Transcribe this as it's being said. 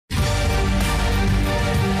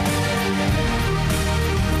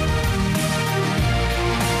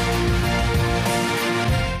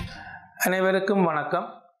அனைவருக்கும் வணக்கம்.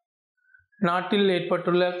 நாட்டில்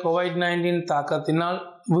ஏற்பட்டுள்ள கோவிட்-19 தாக்கத்தினால்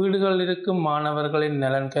வீடுகளில் இருக்கும் மாணவர்களின்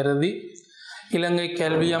நலன் கருதி இலங்கை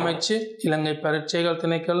கல்வி அமைச்சு, இலங்கை பரீட்சைகள்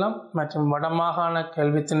திணைக்களம் மற்றும் வடமாகாண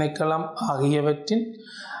கல்வி திணைக்களம் ஆகியவற்றின்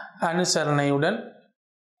அனுசரணையுடன்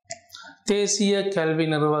தேசிய கல்வி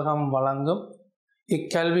நிர்வாகம் வழங்கும்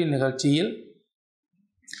இக்கல்வி நிகழ்ச்சியில்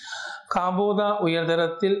காபோதா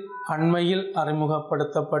உயர்தரத்தில் அண்மையில்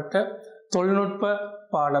அறிமுகப்படுத்தப்பட்ட தொழில்நுட்ப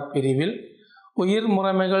பாடப்பிரிவில் உயிர்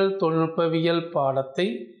முறைமைகள் தொழில்நுட்பவியல் பாடத்தை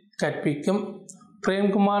கற்பிக்கும்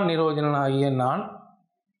பிரேம்குமார் நிரோஜனன் ஆகிய நான்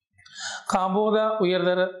காபோதா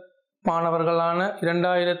உயர்தர மாணவர்களான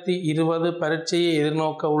 2020 பரீட்சையை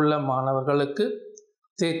எதிர்நோக்க உள்ள மாணவர்களுக்கு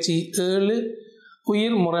தேர்ச்சி 7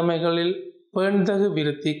 உயிர் முறைமைகளில் பேண்தகு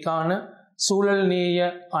விருத்திக்கான சூழல்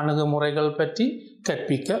நேய அணுகுமுறைகள் பற்றி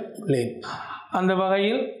கற்பிக்க உள்ளேன். அந்த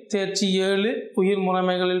வகையில் தேர்ச்சி 7 உயிர்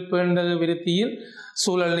முறைமைகளில் பேண்தகு விருத்தியில்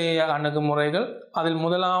சூழல் நேய அணுகுமுறைகள், அதில்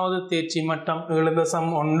முதலாவது தேர்ச்சி மட்டம்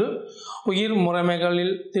 7.1 உயிர்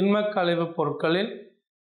முறைமைகளில் திண்மக் கழிவுப் பொருட்களில்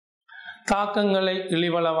தாக்கங்களை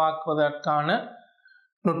இழிவளவாக்குவதற்கான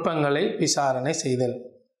நுட்பங்களை விசாரணை செய்தல்.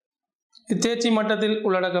 இத்தேர்ச்சி மட்டத்தில்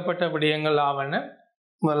உள்ளடக்கப்பட்ட விடயங்கள் ஆவன.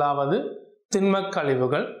 முதலாவது திண்மக்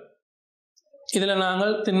கழிவுகள். இதில்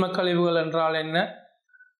நாங்கள் திண்மக் கழிவுகள் என்றால் என்ன,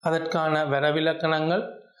 அதற்கான வரவிலக்கணங்கள்,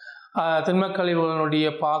 திண்மக் கழிவுகளுடைய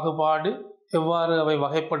பாகுபாடு, எவ்வாறு அவை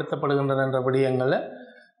வகைப்படுத்தப்படுகின்றன என்ற விடயங்களை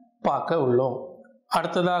பார்க்க உள்ளோம்.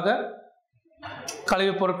 அடுத்ததாக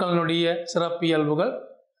கழிவுப் பொருட்களினுடைய சிறப்பியல்புகள்,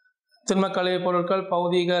 திண்மக் கழிவுப் பொருட்கள்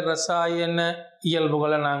பௌதிக இரசாயன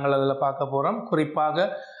இயல்புகளை நாங்கள் அதில் பார்க்க போகிறோம். குறிப்பாக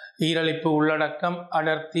ஈரலிப்பு, உள்ளடக்கம்,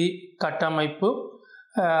 அடர்த்தி, கட்டமைப்பு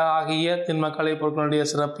ஆகிய திண்மக் கழிவுப் பொருட்களுடைய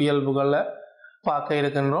சிறப்பியல்புகளை பார்க்க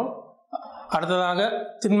இருக்கின்றோம். அடுத்ததாக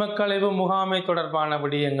திண்மக் கழிவு முகாமை தொடர்பான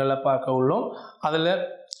விடயங்களை பார்க்க உள்ளோம். அதில்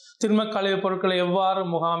திண்மக் கழிவுப் பொருட்களை எவ்வாறு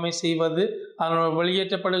முகாமை செய்வது, அதனால்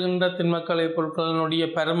வெளியேற்றப்படுகின்ற திண்மக் கழிவுப் பொருட்களினுடைய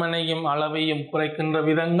பருமனையும் அளவையும் குறைக்கின்ற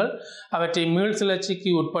விதங்கள், அவற்றை மீள்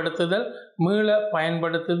சுழற்சிக்கு உட்படுத்துதல், மீள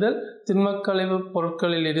பயன்படுத்துதல், திண்மக் கழிவுப்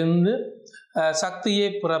பொருட்களில் இருந்து சக்தியை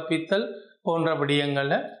பிறப்பித்தல் போன்ற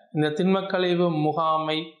விடயங்களை இந்த திண்மக் கழிவு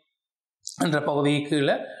முகாமை என்ற பகுதிக்கு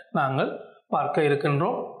கீழே நாங்கள் பார்க்க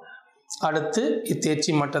இருக்கின்றோம். அடுத்து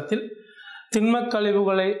இத்தேர்ச்சி மட்டத்தில் திண்மக்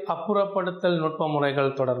கழிவுகளை அப்புறப்படுத்தல் நுட்ப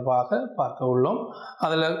முறைகள் தொடர்பாக பார்க்க உள்ளோம்.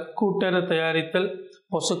 அதில் கூட்டறு தயாரித்தல்,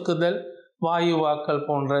 பொசுக்குதல், வாயுவாக்கல்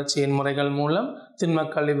போன்ற செயல்முறைகள் மூலம்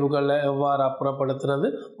திண்மக் கழிவுகளை எவ்வாறு அப்புறப்படுத்துறது,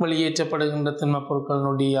 வெளியேற்றப்படுகின்ற திண்மப்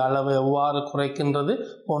பொருட்களினுடைய அளவை எவ்வாறு குறைக்கின்றது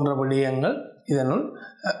போன்ற விடயங்கள் இதனுள்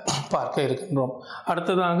பார்க்க இருக்கின்றோம்.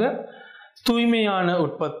 அடுத்ததாக தூய்மையான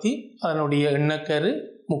உற்பத்தி, அதனுடைய எண்ணக்கரு,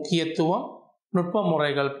 முக்கியத்துவம், நுட்ப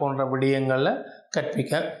முறைகள் போன்ற விடயங்களை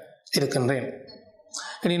கற்பிக்க இருக்கின்றேன்.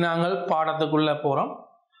 இனி நாங்கள் பாடத்துக்குள்ள போகிறோம்.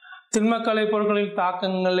 திண்மக் கழிவுப் பொருட்களின்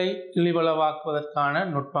தாக்கங்களை இழிவளவாக்குவதற்கான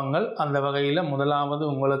நுட்பங்கள். அந்த வகையில் முதலாவது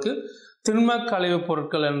உங்களுக்கு திண்மக் கழிவுப்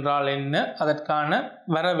பொருட்கள் என்றால் என்ன, அதற்கான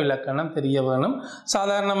வரவிலக்கணம் தெரிய வேணும்.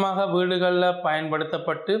 சாதாரணமாக வீடுகளில்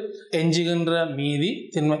பயன்படுத்தப்பட்டு எஞ்சுகின்ற மீதி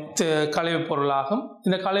கழிவுப் பொருளாகும்.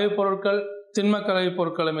 இந்த கழிவுப் பொருட்கள் திண்மக் கழிவுப்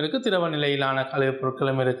பொருட்களும் இருக்குது, திரவ நிலையிலான கழிவுப்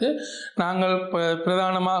பொருட்களும் இருக்குது. நாங்கள்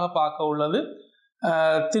பிரதானமாக பார்க்க உள்ளது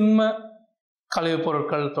திண்ம கழிவுப்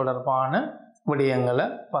பொருட்கள் தொடர்பான விடயங்களை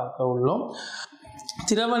பார்க்க உள்ளோம்.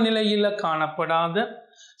 திரவ நிலையில் காணப்படாத,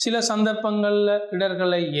 சில சந்தர்ப்பங்களில்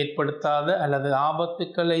இடர்களை ஏற்படுத்தாத அல்லது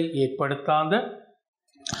ஆபத்துக்களை ஏற்படுத்தாத,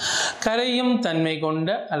 கரையும் தன்மை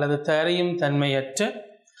கொண்ட அல்லது தரையும் தன்மையற்ற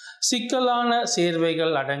சிக்கலான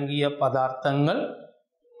சேர்வைகள் அடங்கிய பதார்த்தங்கள்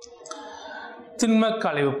திண்மக்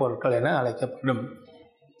கழிவுப் பொருட்கள் என அழைக்கப்படும்.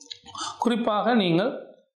 குறிப்பாக நீங்கள்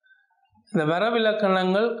இந்த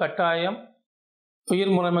வரவிலக்கணங்கள் கட்டாயம்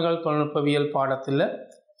உயிர் முறைமைகள் தொழில்நுட்பவியல் பாடத்தில்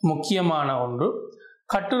முக்கியமான ஒன்று.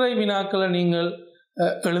 கட்டுரை வினாக்களை நீங்கள்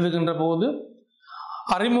எழுதுகின்ற போது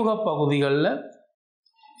அறிமுக பகுதிகளில்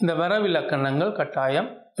இந்த வரவிலக்கணங்கள் கட்டாயம்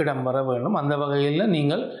இடம்பெற வேண்டும். அந்த வகையில்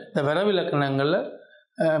நீங்கள் இந்த வரவிலக்கணங்களை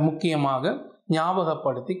முக்கியமாக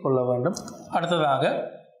ஞாபகப்படுத்தி கொள்ள வேண்டும். அடுத்ததாக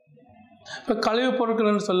இப்போ கழிவுப் பொருட்கள்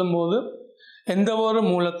என்று சொல்லும்போது எந்த ஒரு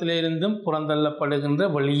மூலத்திலிருந்தும் புறந்தள்ளப்படுகின்ற,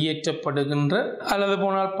 வெளியேற்றப்படுகின்ற அல்லது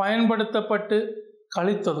போனால் பயன்படுத்தப்பட்டு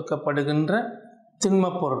கழித்தொதுக்கப்படுகின்ற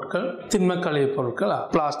திண்மப் பொருட்கள் திண்மக் கழிவுப் பொருட்கள்.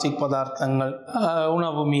 பிளாஸ்டிக் பதார்த்தங்கள்,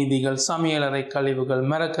 உணவு மீதிகள், சமையலறை கழிவுகள்,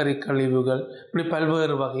 மரக்கறி கழிவுகள், இப்படி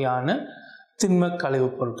பல்வேறு வகையான திண்மக்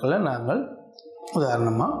கழிவுப் பொருட்களை நாங்கள்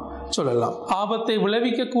உதாரணமாக சொல்லலாம். ஆபத்தை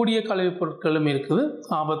விளைவிக்கக்கூடிய கழிவுப் பொருட்களும் இருக்குது,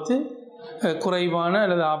 ஆபத்து குறைவான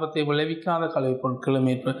அல்லது ஆபத்தை விளைவிக்காத கழிவுப் பொருட்களும்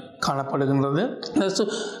காணப்படுகின்றது.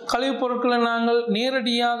 கழிவுப் பொருட்களை நாங்கள்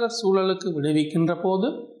நேரடியாக சூழலுக்கு விளைவிக்கின்ற போது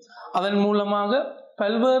அதன் மூலமாக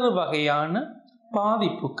பல்வேறு வகையான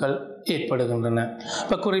பாதிப்புகள் ஏற்படுகின்றன.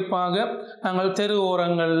 இப்போ குறிப்பாக நாங்கள் தெரு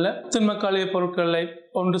ஓரங்களில் திண்ம கழிவுப் பொருட்களை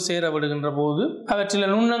ஒன்று சேர விடுகின்ற போது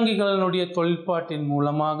அவற்றில் நுண்ணங்கிகளினுடைய தொழிற்பாட்டின்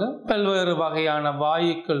மூலமாக பல்வேறு வகையான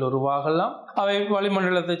வாயுக்கள் உருவாகலாம். அவை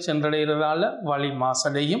வளிமண்டலத்தை சென்றடைகிறதால வளி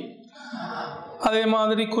மாசடையும். அதே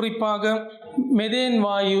மாதிரி குறிப்பாக மெதேன்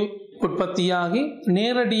வாயு உற்பத்தியாகி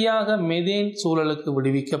நேரடியாக மெதேன் சூழலுக்கு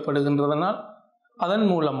விடுவிக்கப்படுகின்றதனால் அதன்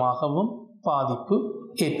மூலமாகவும் பாதிப்பு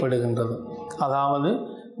ஏற்படுகின்றது. அதாவது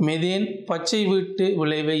மெதேன் பச்சை வீட்டு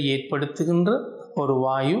விளைவை ஏற்படுத்துகின்ற ஒரு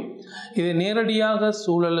வாயு. இதை நேரடியாக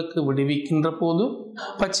சூழலுக்கு விடுவிக்கின்ற போது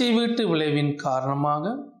பச்சை வீட்டு விளைவின்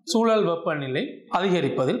காரணமாக சூழல் வெப்பநிலை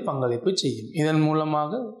அதிகரிப்பதில் பங்களிப்பு செய்யும். இதன்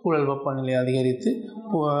மூலமாக சூழல் வெப்பநிலை அதிகரித்து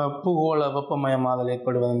பூகோள வெப்பமயமாதல்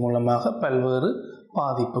ஏற்படுவதன் மூலமாக பல்வேறு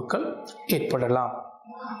பாதிப்புகள் ஏற்படலாம்.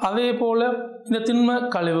 அதே போல இந்த திண்ம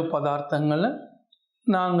கழிவு பதார்த்தங்களை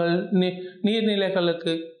நாங்கள்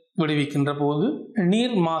நீர்நிலைகளுக்கு விடுவிக்கின்ற போது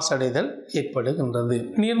நீர் மாசடைதல் ஏற்படுகின்றது.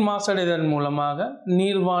 நீர் மாசடைதல் மூலமாக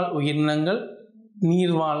நீர்வாழ் உயிரினங்கள்,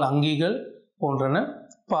 நீர்வாழ் அங்கிகள் போன்றன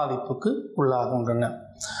பாதிப்புக்கு உள்ளாகின்றன.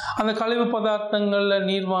 அந்த கழிவு பதார்த்தங்களில்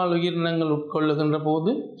நீர்வாழ் உயிரினங்கள் உட்கொள்ளுகின்ற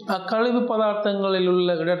போது அக்கழிவு பதார்த்தங்களில்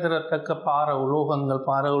உள்ள இடர்தரத்தக்க பார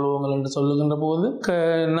உலோகங்கள் என்று சொல்லுகின்ற போது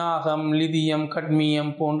நாகம், லிதியம்,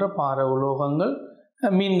 கட்மியம் போன்ற பார உலோகங்கள்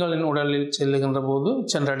மீன்களின் உடலில் செல்லுகின்ற போது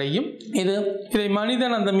சென்றடையும். இதை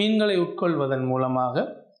மனிதன் அந்த மீன்களை உட்கொள்வதன் மூலமாக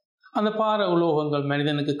அந்த பார உலோகங்கள்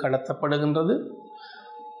மனிதனுக்கு கடத்தப்படுகின்றது.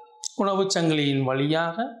 உணவு சங்கிலியின்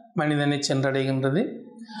வழியாக மனிதனை சென்றடைகின்றது.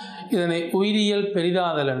 இதனை உயிரியல்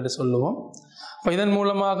பெரிதாதல் என்று சொல்லுவோம். இதன்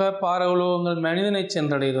மூலமாக பார உலோகங்கள் மனிதனை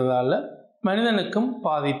சென்றடைகிறதால மனிதனுக்கும்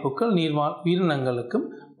பாதிப்புகள், நீர்வாழ் உயிரினங்களுக்கும்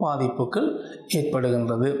பாதிப்புகள்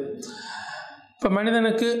ஏற்படுகின்றது. இப்போ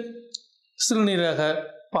மனிதனுக்கு சிறுநீரக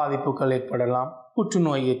பாதிப்புகள் ஏற்படலாம்,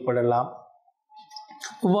 புற்றுநோய் ஏற்படலாம்.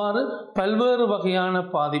 இவ்வாறு பல்வேறு வகையான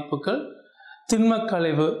பாதிப்புகள் திண்ம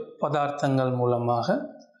கழிவு பதார்த்தங்கள் மூலமாக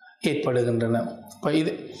ஏற்படுகின்றன. இப்போ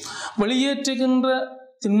இது வெளியேற்றுகின்ற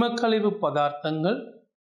திண்ம கழிவு பதார்த்தங்கள்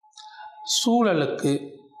சூழலுக்கு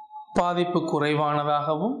பாதிப்பு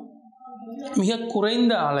குறைவானதாகவும் மிக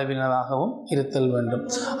குறைந்த அளவினதாகவும் இருத்தல் வேண்டும்.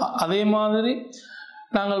 அதே மாதிரி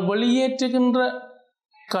நாங்கள் வெளியேற்றுகின்ற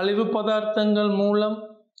கழிவு பதார்த்தங்கள் மூலம்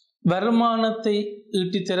வருமானத்தை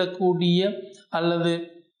ஈட்டித்தரக்கூடிய அல்லது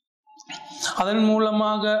அதன்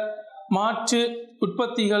மூலமாக மாற்று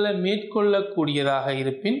உற்பத்திகளை மேற்கொள்ளக்கூடியதாக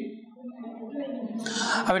இருப்பின்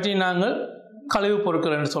அவற்றை நாங்கள் கழிவுப்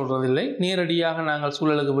பொருட்கள் என்று சொல்வதில்லை. நேரடியாக நாங்கள்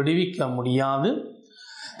சூழலுக்கு விடுவிக்க முடியாது.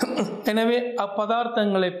 எனவே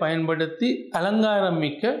அப்பதார்த்தங்களை பயன்படுத்தி அலங்காரம்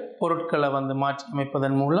மிக்க பொருட்களை மாற்றி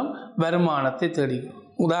அமைப்பதன் மூலம் வருமானத்தை தேடி.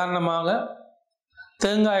 உதாரணமாக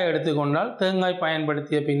தேங்காய் எடுத்துக்கொண்டால் தேங்காய்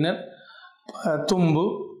பயன்படுத்திய பின்னர்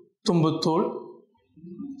தும்புத்தூள்,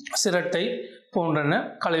 சிரட்டை போன்றன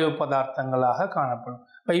கழிவு பதார்த்தங்களாக காணப்படும்.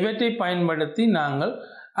 இவற்றை பயன்படுத்தி நாங்கள்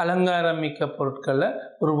அலங்காரமிக்க பொருட்களை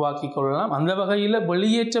உருவாக்கி கொள்ளலாம். அந்த வகையில்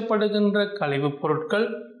வெளியேற்றப்படுகின்ற கழிவுப் பொருட்கள்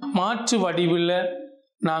மாற்று வடிவில்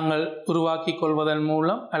நாங்கள் உருவாக்கி கொள்வதன்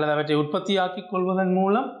மூலம் அல்லது அவற்றை உற்பத்தியாக்கி கொள்வதன்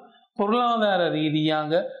மூலம் பொருளாதார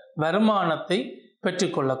ரீதியாக வருமானத்தை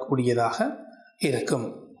பெற்றுக்கொள்ளக்கூடியதாக இருக்கும்.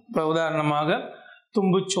 இப்போ உதாரணமாக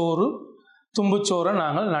தும்புச்சோறை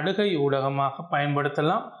நாங்கள் நடுகை ஊடகமாக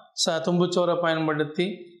பயன்படுத்தலாம். தும்புச்சோறை பயன்படுத்தி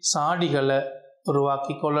சாடிகளை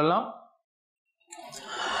உருவாக்கி கொள்ளலாம்.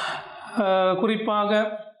 குறிப்பாக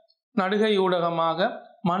நடுகை ஊடகமாக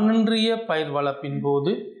மண்ணின்றிய பயிர் வளர்ப்பின்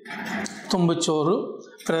போது தும்புச்சோறு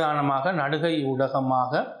பிரதானமாக நடுகை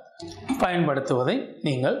ஊடகமாக பயன்படுத்துவதை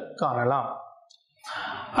நீங்கள் காணலாம்.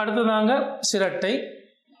 அடுத்ததாக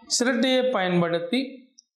சிரட்டையை பயன்படுத்தி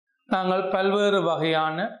நாங்கள் பல்வேறு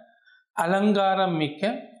வகையான அலங்காரம்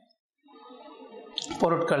மிக்க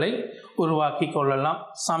பொருட்களை உருவாக்கி கொள்ளலாம்.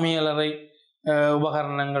 சமையலறை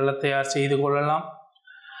உபகரணங்களை தயார் செய்து கொள்ளலாம்.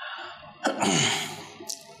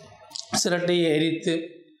 சிரட்டையை எரித்து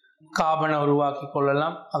காபனை உருவாக்கி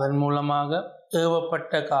கொள்ளலாம். அதன் மூலமாக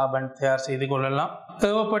ஏவப்பட்ட காபன் தயார் செய்து கொள்ளலாம்.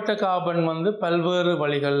 ஏவப்பட்ட காபன் பல்வேறு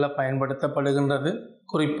வழிகளில் பயன்படுத்தப்படுகின்றது.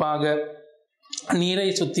 குறிப்பாக நீரை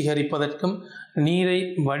சுத்திகரிப்பதற்கும் நீரை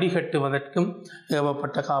வடிகட்டுவதற்கும்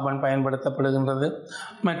ஏவப்பட்ட காபன் பயன்படுத்தப்படுகின்றது.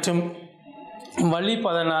 மற்றும் வளி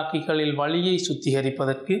பதனாக்கிகளில் வளியை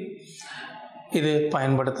சுத்திகரிப்பதற்கு இது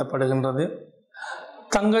பயன்படுத்தப்படுகின்றது.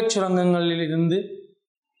 தங்கச் சுரங்கங்களில் இருந்து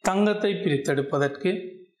தங்கத்தை பிரித்தெடுப்பதற்கு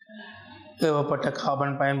ஏவப்பட்ட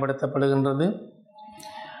காபன் பயன்படுத்தப்படுகின்றது.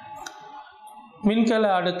 மின்கல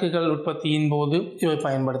அடுக்குகள் உற்பத்தியின் போது இவை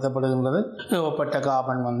பயன்படுத்தப்படுகின்றது. ஏவப்பட்ட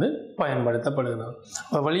காபன் பயன்படுத்தப்படுகிறது.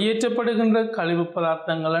 வெளியேற்றப்படுகின்ற கழிவு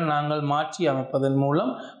பதார்த்தங்களை நாங்கள் மாற்றி அமைப்பதன்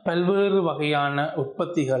மூலம் பல்வேறு வகையான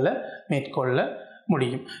உற்பத்திகளை மேற்கொள்ள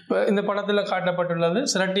முடியும். இப்போ இந்த படத்தில் காட்டப்பட்டுள்ளது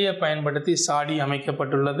சிரட்டியை பயன்படுத்தி சாடி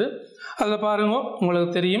அமைக்கப்பட்டுள்ளது. அதில் பாருங்க,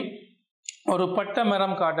 உங்களுக்கு தெரியும் ஒரு பட்ட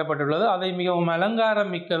மரம் காட்டப்பட்டுள்ளது. அதை மிகவும்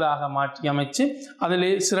அலங்காரம் மிக்கதாக மாற்றி அமைச்சு அதிலே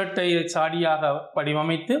சிரட்டையை சாடியாக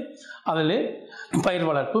வடிவமைத்து அதிலே பயிர்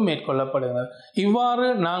வளர்ப்பு மேற்கொள்ளப்படுகிறது. இவ்வாறு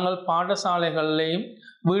நாங்கள் பாடசாலைகளிலேயும்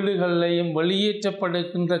வீடுகளிலேயும்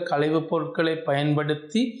வெளியேற்றப்படுகின்ற கழிவுப் பொருட்களை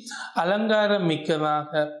பயன்படுத்தி அலங்காரம்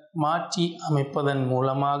மிக்கதாக மாற்றி அமைப்பதன்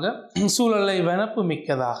மூலமாக சூழலை வனப்பு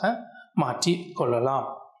மிக்கதாக மாற்றி கொள்ளலாம்.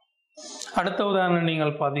 அடுத்த உதாரணம்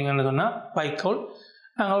நீங்கள் பார்த்தீங்கன்னு சொன்னால் வைக்கோல்.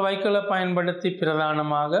 நாங்கள் வைக்கோலை பயன்படுத்தி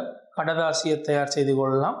பிரதானமாக கடதாசியை தயார் செய்து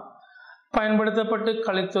கொள்ளலாம். பயன்படுத்தப்பட்டு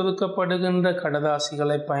கழித்தொதுக்கப்படுகின்ற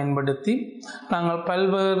கடதாசிகளை பயன்படுத்தி நாங்கள்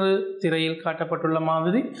பல்வேறு திரையில் காட்டப்பட்டுள்ள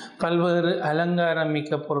மாதிரி பல்வேறு அலங்காரம்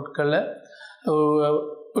மிக்க பொருட்களை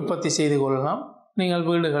உற்பத்தி செய்து கொள்ளலாம். நீங்கள்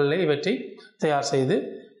வீடுகளில் இவற்றை தயார் செய்து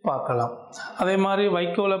பார்க்கலாம். அதே மாதிரி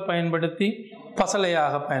வைக்கோலை பயன்படுத்தி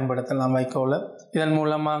பசலையாக பயன்படுத்தலாம். வைக்கோலை இதன்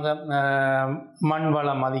மூலமாக மண்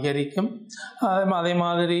வளம் அதிகரிக்கும். அதே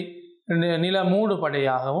மாதிரி நில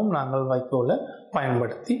மூடுபடையாகவும் நாங்கள் வைக்கோலை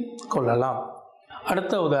பயன்படுத்தி கொள்ளலாம்.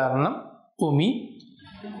 அடுத்த உதாரணம் உமி.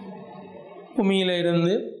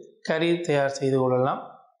 உமியிலிருந்து கறி தயார் செய்து கொள்ளலாம்.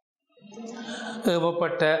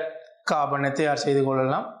 ஏவப்பட்ட கார்பனை தயார் செய்து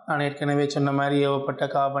கொள்ளலாம். நான் ஏற்கனவே சொன்ன மாதிரி ஏவப்பட்ட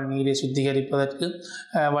கார்பன் நீரை சுத்திகரிப்பதற்கு,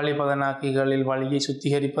 வளிபதனாக்கிகளில் வளியை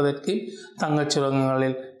சுத்திகரிப்பதற்கு, தங்கச்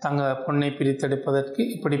சுரங்கங்களில் பொன்னை பிரித்தெடுப்பதற்கு,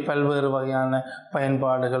 இப்படி பல்வேறு வகையான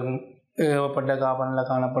பயன்பாடுகள் ஏவப்பட்ட கார்பனில்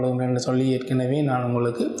காணப்படுகின்றன என்று சொல்லி ஏற்கனவே நான்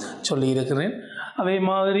உங்களுக்கு சொல்லியிருக்கிறேன். அதே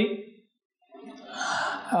மாதிரி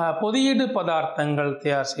பொதியீடு பதார்த்தங்கள்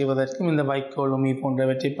தயார் செய்வதற்கும் இந்த வைக்கோல், உமி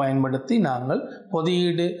போன்றவற்றை பயன்படுத்தி நாங்கள்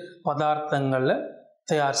பொதியீடு பதார்த்தங்களை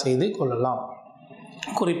தயார் செய்து கொள்ளலாம்.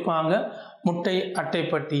 குறிப்பாக முட்டை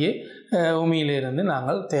அட்டைப்பட்டியை உமியிலிருந்து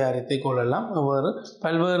நாங்கள் தயாரித்து கொள்ளலாம்.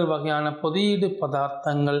 பல்வேறு வகையான பொதியீடு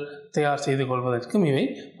பதார்த்தங்கள் தயார் செய்து கொள்வதற்கும் இவை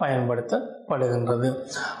பயன்படுத்தப்படுகின்றது.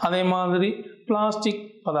 அதே மாதிரி பிளாஸ்டிக்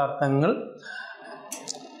பதார்த்தங்கள்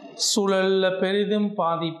சூழலில் பெரிதும்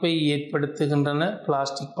பாதிப்பை ஏற்படுத்துகின்றன.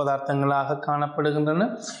 பிளாஸ்டிக் பதார்த்தங்களாக காணப்படுகின்றன.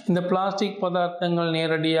 இந்த பிளாஸ்டிக் பதார்த்தங்கள்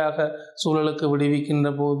நேரடியாக சூழலுக்கு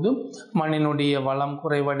விடுவிக்கின்ற போது மண்ணினுடைய வளம்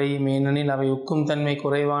குறைவடையும். ஏனெனில் அவை உக்கும் தன்மை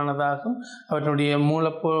குறைவானதாகும். அவற்றுடைய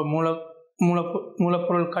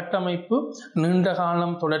மூலப்பொருள் கட்டமைப்பு நீண்ட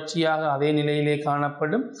காலம் தொடர்ச்சியாக அதே நிலையிலே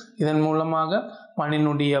காணப்படும். இதன் மூலமாக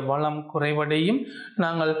மண்ணினுடைய வளம் குறைவடையும்.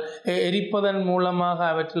 நாங்கள் எரிப்பதன் மூலமாக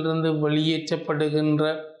அவற்றிலிருந்து வெளியேற்றப்படுகின்ற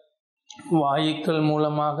வாயுக்கள்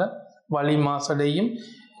மூலமாக வளி மாசடையும்.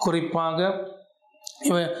 குறிப்பாக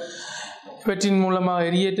இவற்றின் மூலமாக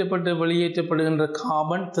வெளியேற்றப்படுகின்ற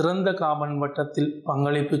கார்பன் திறந்த கார்பன் வட்டத்தில்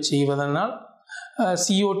பங்களிப்பு செய்வதனால்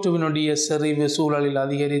CO2வினுடைய செறிவு சூழலில்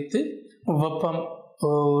அதிகரித்து வெப்பம்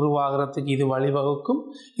உருவாகிறதுக்கு இது வழிவகுக்கும்.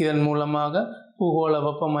 இதன் மூலமாக பூகோள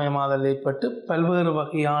வெப்பமயமாதல் ஏற்பட்டு பல்வேறு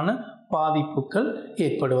வகையான பாதிப்புகள்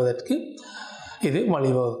ஏற்படுவதற்கு இது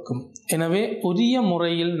வழிவகுக்கும். எனவே உரிய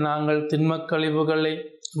முறையில் நாங்கள் திண்மக் கழிவுகளை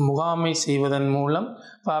முகாமை செய்வதன் மூலம்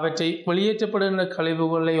அவற்றை வெளியேற்றப்படுகின்ற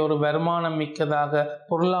கழிவுகளை ஒரு வருமானம் மிக்கதாக,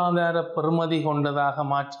 பொருளாதார பெறுமதி கொண்டதாக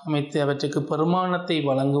மாற்றி அமைத்து அவற்றுக்கு பெருமானத்தை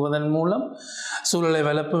வழங்குவதன் மூலம் சூழலை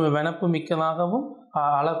வனப்பு மிக்கதாகவும்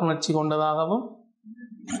அழகுணர்ச்சி கொண்டதாகவும்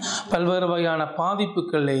பல்வேறு வகையான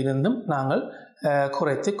பாதிப்புகளில் இருந்தும் நாங்கள்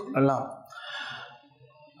குறைத்து கொள்ளலாம்.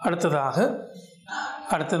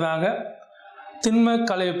 அடுத்ததாக திண்ம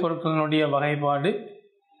கழிவுப் பொருட்களினுடைய வகைப்பாடு.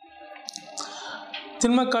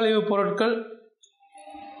 திண்ம கழிவுப் பொருட்கள்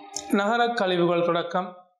நகர கழிவுகள் தொடக்கம்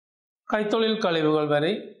கைத்தொழில் கழிவுகள்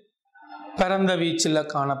வரை பரந்த வீச்சில்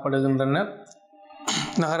காணப்படுகின்றன.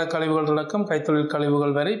 நகர கழிவுகள் தொடக்கம் கைத்தொழில்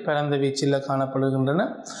கழிவுகள் வரை பரந்த வீச்சில் காணப்படுகின்றன.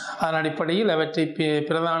 அதன் அடிப்படையில் அவற்றை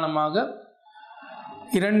பிரதானமாக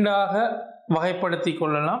இரண்டாக வகைப்படுத்தி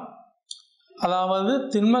கொள்ளலாம். அதாவது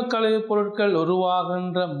திண்ம கழிவுப் பொருட்கள்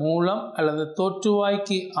உருவாகின்ற மூலம் அல்லது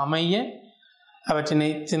தோற்றுவாய்க்கு அமைய அவற்றினை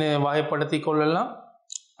வகைப்படுத்தி கொள்ளலாம்.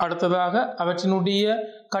 அடுத்ததாக அவற்றினுடைய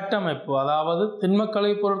கட்டமைப்பு, அதாவது திண்ம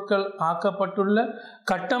கழிவுப் பொருட்கள் ஆக்கப்பட்டுள்ள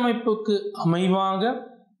கட்டமைப்புக்கு அமைவாக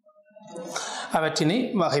அவற்றினை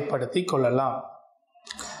வகைப்படுத்தி கொள்ளலாம்.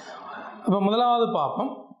 அப்போ முதலாவது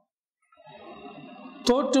பார்ப்போம்,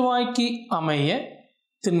 தோற்றுவாய்க்கு அமைய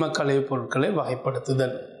திண்ம கழிவுப் பொருட்களை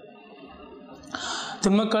வகைப்படுத்துதல்.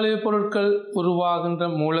 திண்ம கழிவுப் பொருட்கள் உருவாகின்ற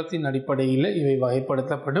மூலத்தின் அடிப்படையில் இவை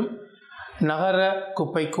வகைப்படுத்தப்படும். நகர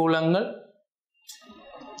குப்பை கூலங்கள்,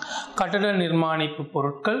 கட்டட நிர்மாணிப்பு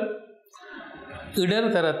பொருட்கள், இடர்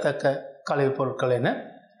தரத்தக்க கழிவுப் பொருட்கள் என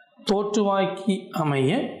தோற்றுவாய்க்கு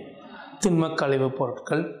அமைய திண்ம கழிவுப்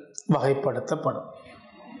பொருட்கள் வகைப்படுத்தப்படும்.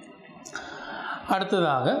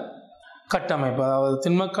 அடுத்ததாக கட்டமைப்பு, அதாவது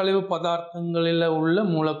திண்மக்கழிவு பதார்த்தங்களில் உள்ள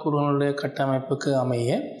மூலக்கூறுகளுடைய கட்டமைப்புக்கு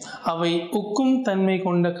அமைய அவை உக்கும் தன்மை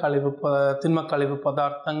கொண்ட திண்மக்கழிவு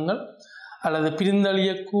பதார்த்தங்கள் அல்லது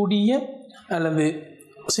பிரிந்தழியக்கூடிய அல்லது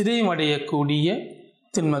சிதைவடையக்கூடிய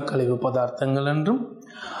திண்மக்கழிவு பதார்த்தங்கள் என்றும்,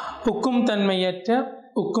 உக்கும் தன்மையற்ற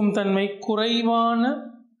உக்கும் தன்மை குறைவான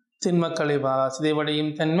திண்மக்கழிவு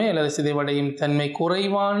சிதைவடையும் தன்மை அல்லது சிதைவடையும் தன்மை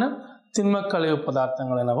குறைவான திண்மக்கழிவு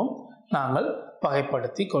பதார்த்தங்கள் எனவும் நாங்கள்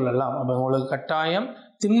வகைப்படுத்தி கொள்ளலாம். அப்போ உங்களுக்கு கட்டாயம்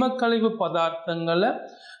திண்மக்கழிவு பதார்த்தங்களை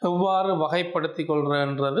எவ்வாறு வகைப்படுத்தி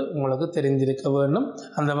கொள்றன்றது உங்களுக்கு தெரிந்திருக்க வேண்டும்.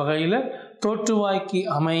 அந்த வகையில் தோற்றுவாய்க்கு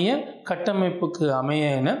அமைய கட்டமைப்புக்கு அமைய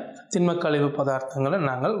என திண்மக்கழிவு பதார்த்தங்களை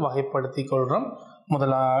நாங்கள் வகைப்படுத்தி கொள்கிறோம்.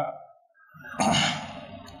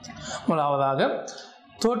 முதலாவதாக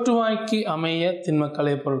தோற்றுவாய்க்கு அமைய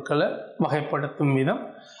திண்மக்கழிவு பொருட்களை வகைப்படுத்தும் விதம்.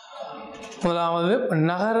 முதலாவது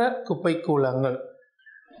நகர குப்பை கூலங்கள்,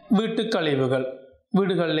 வீட்டு கழிவுகள்,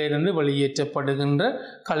 வீடுகளில் இருந்து வெளியேற்றப்படுகின்ற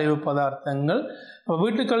கழிவு பதார்த்தங்கள்.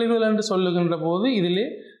 வீட்டு கழிவுகள் என்று சொல்லுகின்ற போது இதிலே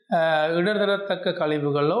இடர்தரத்தக்க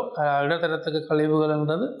கழிவுகளோ, இடர்தரத்தக்க கழிவுகள்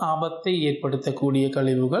என்றது ஆபத்தை ஏற்படுத்தக்கூடிய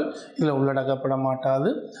கழிவுகள் இதில் உள்ளடக்கப்பட மாட்டாது.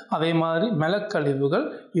 அதே மாதிரி மலக்கழிவுகள்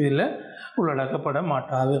இதில் உள்ளடக்கப்பட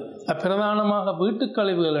மாட்டாது. பிரதானமாக வீட்டு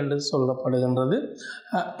கழிவுகள் என்று சொல்லப்படுகின்றது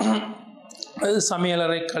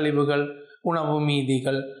சமையலறை கழிவுகள், உணவு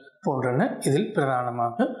மீதிகள் போன்றன இதில்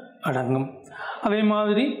பிரதானமாக அடங்கும். அதே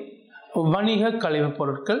மாதிரி வணிக கழிவுப்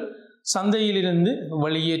பொருட்கள், சந்தையிலிருந்து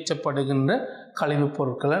வெளியேற்றப்படுகின்ற கழிவுப்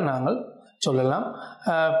பொருட்களை நாங்கள் சொல்லலாம்.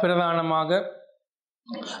 பிரதானமாக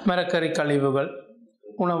மரக்கறி கழிவுகள்,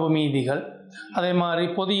 உணவு மீதிகள், அதே மாதிரி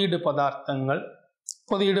பொதியீடு பதார்த்தங்கள்.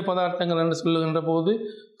 பொதியீடு பதார்த்தங்கள் என்று சொல்லுகின்ற போது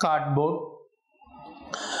கார்ட்போர்ட்,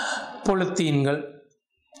 பொலித்தீன்கள்,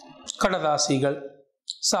 கடதாசிகள்,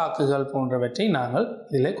 சாக்குகள் போன்றவற்றை நாங்கள்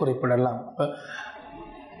இதில் குறிப்பிடலாம்.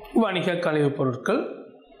 வணிக கழிவுப் பொருட்கள்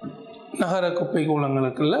நகர குப்பை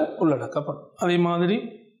கூலங்களுக்குள்ள உள்ளடக்கப்படும். அதே மாதிரி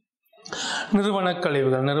நிறுவன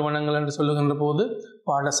கழிவுகள், நிறுவனங்கள் என்று சொல்லுகின்ற போது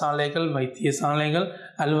பாடசாலைகள், வைத்தியசாலைகள்,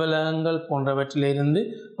 அலுவலகங்கள் போன்றவற்றிலிருந்து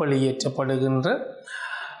வெளியேற்றப்படுகின்ற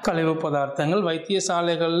கழிவு பதார்த்தங்கள்.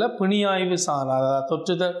 வைத்தியசாலைகளில் பிணியாய்வு சாராத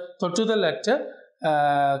தொற்றுதல் அற்ற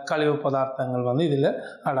கழிவு பதார்த்தங்கள் இதில்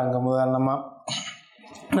அடங்கும். உதாரணமாக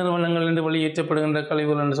நிறுவனங்களிலிருந்து வெளியேற்றப்படுகின்ற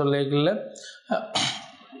கழிவுகள் என்று சொல்லிக்கல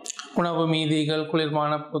உணவு மீதிகள்,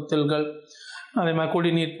 குளிர்பான போத்தல்கள், அதே மாதிரி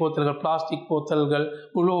குடிநீர் போத்தல்கள், பிளாஸ்டிக் போத்தல்கள்,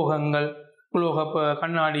 உலோகங்கள், உலோக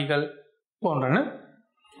கண்ணாடிகள் போன்றன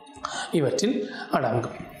இவற்றில்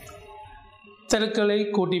அடங்கும். தெருக்களை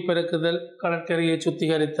கூட்டி பெருக்குதல், கடற்கரையை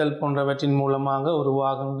சுத்திகரித்தல் போன்றவற்றின் மூலமாக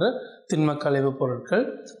உருவாகின்ற திண்ம கழிவுப் பொருட்கள்.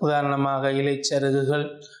 உதாரணமாக இலைச்சருகுகள்,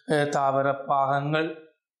 தாவர பாகங்கள்,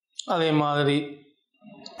 அதே மாதிரி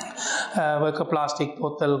பிளாஸ்டிக்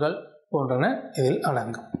போத்தல்கள் போன்றன இதில்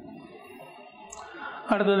அடங்கும்.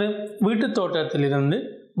 அடுத்தது வீட்டு தோட்டத்திலிருந்து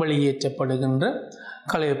வெளியேற்றப்படுகின்ற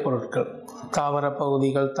கழிவுப் பொருட்கள். தாவர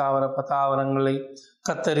பகுதிகள், தாவரங்களை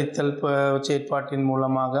கத்தரித்தல் செயற்பாட்டின்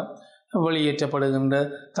மூலமாக வெளியேற்றப்படுகின்ற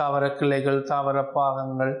தாவர கிளைகள், தாவர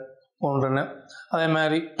பாகங்கள் போன்றன. அதே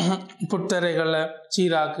மாதிரி புத்தரைகளை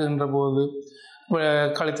சீராக்குகின்ற போது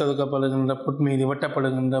கழித்தொதுக்கப்படுகின்ற புட் மீது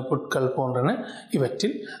வெட்டப்படுகின்ற புட்கள் போன்றன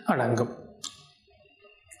இவற்றில் அடங்கும்.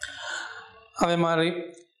 அதே மாதிரி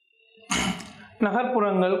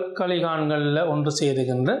நகர்ப்புறங்கள் கழிகான்களில் ஒன்று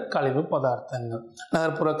சேருகின்ற கழிவு பதார்த்தங்கள்.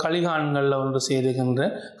 நகர்ப்புற கழிகான்களில் ஒன்று சேருகின்ற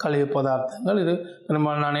கழிவு பதார்த்தங்கள் இது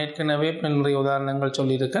பெரும்பாலும் நான் ஏற்கனவே நிறைய உதாரணங்கள்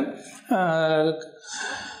சொல்லியிருக்கேன்.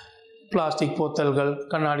 பிளாஸ்டிக் போத்தல்கள்,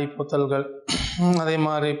 கண்ணாடி போத்தல்கள், அதே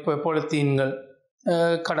மாதிரி பொலித்தீன்கள்,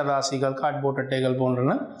 கடதாசிகள், கார்ட்போர்ட் அட்டைகள்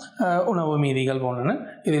போன்றன, உணவு மீதிகள் போன்றன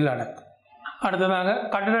இதில் அடங்கும். அடுத்ததாக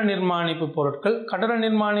கட்டட நிர்மாணிப்பு பொருட்கள். கட்டட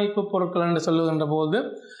நிர்மாணிப்பு பொருட்கள் என்று சொல்லுகின்ற போது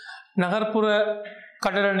நகர்ப்புற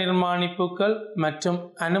கட்டட நிர்மாணிப்புகள் மற்றும்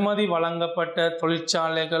அனுமதி வழங்கப்பட்ட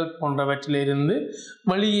தொழிற்சாலைகள் போன்றவற்றிலிருந்து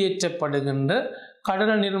வெளியேற்றப்படுகின்ற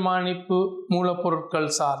கட்டட நிர்மாணிப்பு மூலப்பொருட்கள்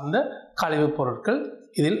சார்ந்த கழிவுப் பொருட்கள்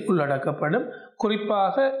இதில் உள்ளடக்கப்படும்.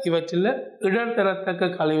 குறிப்பாக இவற்றில் இடர்தரத்தக்க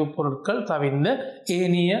கழிவுப் பொருட்கள் தவிர்ந்த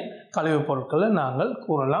ஏனைய கழிவுப் பொருட்களை நாங்கள்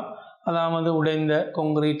கூறலாம். அதாவது உடைந்த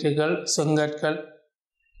கொங்கிரீட்டுகள், செங்கற்கள்,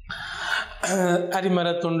 அரிமர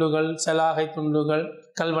துண்டுகள், செலாகை துண்டுகள்,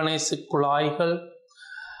 கல்வனைசு குழாய்கள்,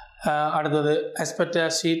 அடுத்தது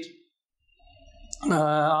அஸ்பெஸ்டாஸ் ஷீட்,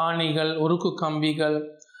 ஆணிகள், உருக்கு கம்பிகள்,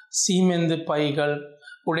 சீமெந்து பைகள்,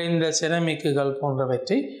 உடைந்த செரமிக்குகள்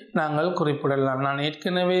போன்றவற்றை நாங்கள் குறிப்பிடலாம். நான்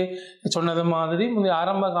ஏற்கனவே சொன்னது மாதிரி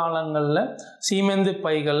ஆரம்ப காலங்களில் சீமெந்து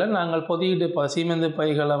பைகளில் நாங்கள் சீமெந்து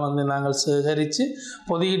பைகளை நாங்கள் சேகரித்து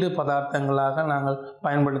பொதியீடு பதார்த்தங்களாக நாங்கள்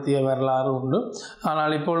பயன்படுத்திய வரலாறு உண்டு.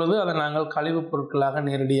 ஆனால் இப்பொழுது அதை நாங்கள் கழிவுப் பொருட்களாக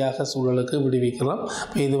நேரடியாக சூழலுக்கு விடுவிக்கலாம்.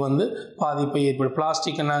 இது பாதிப்பை ஏற்படும்.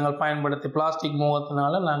 பிளாஸ்டிக்கை நாங்கள் பிளாஸ்டிக்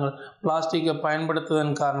மோகத்தினால நாங்கள் பிளாஸ்டிக்கை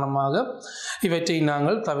பயன்படுத்துவதன் காரணமாக இவற்றை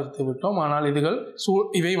நாங்கள் தவிர்த்து விட்டோம். ஆனால்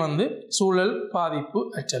இவை சூழல் பாதிப்பு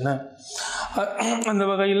அற்றன. அந்த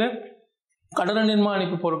வகையில் கட்டட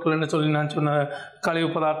நிர்மாணிப்பு பொருட்கள் என்று சொல்லி நான் சொன்ன கழிவு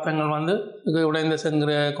பதார்த்தங்கள் உடைந்த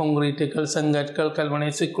கொங்கிரீட்டுகள், செங்கற்கள், கல்வனை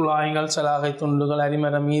குழாய்கள், சலாகை துண்டுகள்,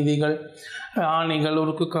 அரிமர மீதிகள், ஆணிகள்,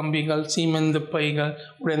 உருக்கு கம்பிகள், சீமெந்து பைகள்,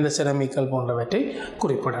 உடைந்த செரமிக்கல் போன்றவற்றை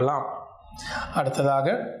குறிப்பிடலாம். அடுத்ததாக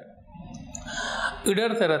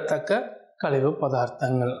இடர் தரத்தக்க கழிவு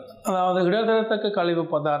பதார்த்தங்கள். அதாவது இடர் தரத்தக்க கழிவு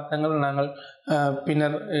பதார்த்தங்கள் நாங்கள்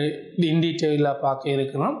பின்னர் இன் டீட்டெயிலாக பார்க்க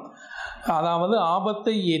இருக்கிறோம். அதாவது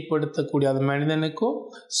ஆபத்தை ஏற்படுத்தக்கூடிய, அது மனிதனுக்கோ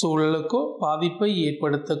சூழலுக்கோ பாதிப்பை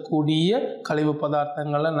ஏற்படுத்தக்கூடிய கழிவு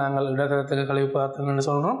பதார்த்தங்களை நாங்கள் இடர்தரத்தக்க கழிவு பதார்த்தங்கள்னு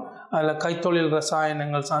சொல்கிறோம். அதில் கைத்தொழில்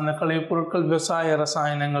ரசாயனங்கள் சார்ந்த கழிவுப் பொருட்கள், விவசாய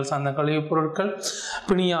ரசாயனங்கள் சார்ந்த கழிவுப் பொருட்கள்,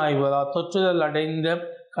 பிணியாய்வு அதாவது தொற்றுதல் அடைந்த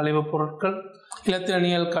கழிவுப் பொருட்கள்,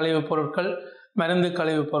 இலத்திரனியல் கழிவுப் பொருட்கள், மருந்து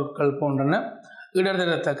கழிவுப் பொருட்கள் போன்றன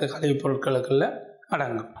இடர்தரத்தக்க கழிவுப் பொருட்களுக்குள்ள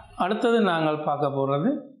அடங்கும். அடுத்தது நாங்கள் பார்க்க போகிறது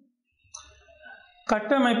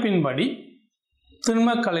கட்டமைப்பின்படி திண்ம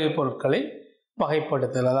கழிவுப் பொருட்களை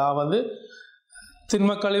வகைப்படுத்தல். அதாவது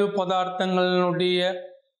திண்ம கழிவு பதார்த்தங்களுடைய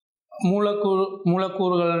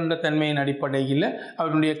மூலக்கூறுகளின் தன்மையின் அடிப்படையில்,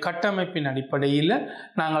 அவருடைய கட்டமைப்பின் அடிப்படையில்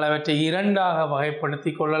நாங்கள் அவற்றை இரண்டாக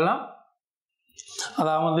வகைப்படுத்தி கொள்ளலாம்.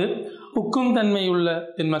 அதாவது உக்கும் தன்மையுள்ள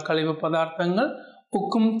திண்ம கழிவு பதார்த்தங்கள்,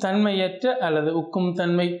 உக்கும் தன்மையற்ற அல்லது உக்கும்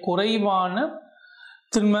தன்மை குறைவான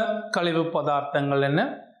திண்ம கழிவு பதார்த்தங்கள் என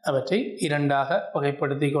அவற்றை இரண்டாக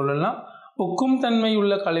வகைப்படுத்தி கொள்ளலாம். உக்கும்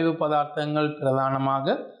தன்மையுள்ள கழிவு பதார்த்தங்கள்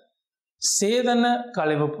பிரதானமாக சேதன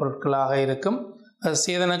கழிவுப் பொருட்களாக இருக்கும்.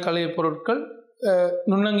 சேதன கழிவுப் பொருட்கள்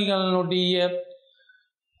நுண்ணங்கிகளினுடைய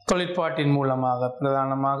தொழிற்பாட்டின் மூலமாக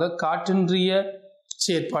பிரதானமாக காற்றின்றிய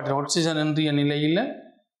செயற்பாட்டின் ஆக்சிஜன் இன்றிய நிலையில்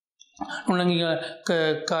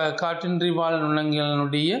காற்றின்றி வாழ்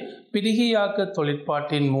நுண்ணங்கிகளினுடைய பிரிகையாக்க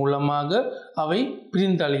தொழிற்பாட்டின் மூலமாக அவை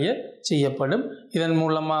பிரிந்தழிய செய்யப்படும். இதன்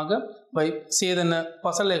மூலமாக அவை சேதன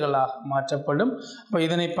பசலைகளாக மாற்றப்படும்.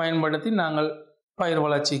 இதனை பயன்படுத்தி நாங்கள் பயிர்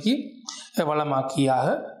வளர்ச்சிக்கு வளமாக்கியாக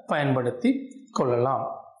பயன்படுத்தி கொள்ளலாம்.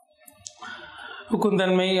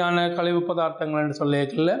 உக்குந்தன்மையான கழிவு பதார்த்தங்கள் என்று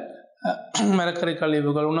சொல்லியிருக்கல மரக்கரை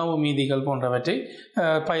கழிவுகள், உணவு மீதிகள் போன்றவற்றை,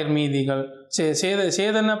 பயிர் மீதிகள்,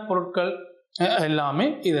 சேதன பொருட்கள் எல்லாமே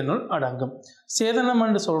இதனுள் அடங்கும். சேதனம்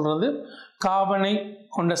என்று சொல்றது காபனை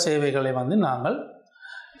கொண்ட சேவைகளை நாங்கள்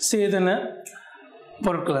சேதன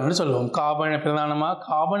பொருட்கள் என்று சொல்லுவோம். பிரதானமாக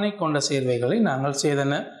காபனை கொண்ட சேர்வைகளை நாங்கள்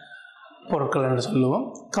சேதன பொருட்கள் என்று சொல்லுவோம்.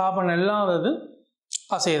 காபன் அல்லாதது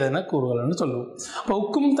அசேதன கூறுகள் என்று சொல்லுவோம். இப்போ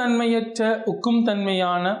உக்கும் தன்மையற்ற, உக்கும்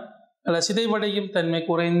தன்மையான அல்லது சிதைவடையும் தன்மை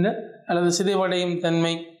குறைந்த அல்லது சிதைவடையும்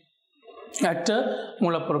தன்மை அற்ற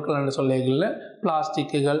மூலப்பொருட்கள் என்று சொல்லியுள்ள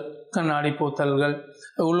பிளாஸ்டிக்குகள், கண்ணாடி போத்தல்கள்,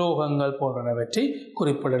 உலோகங்கள் போன்றவற்றை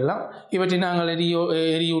குறிப்பிடலாம். இவற்றை நாங்கள்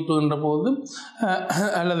எரியூட்டுகின்ற போது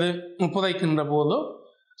அல்லது புதைக்கின்ற போதோ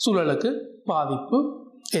சூழலுக்கு பாதிப்பு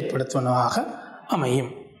ஏற்படுத்துவதாக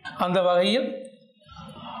அமையும். அந்த வகையில்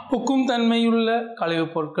உக்கும் தன்மையுள்ள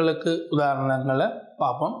கழிவுப் பொருட்களுக்கு உதாரணங்களை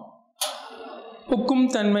பார்ப்போம். உக்கும்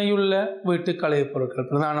தன்மையுள்ள வீட்டு கழிவுப் பொருட்கள்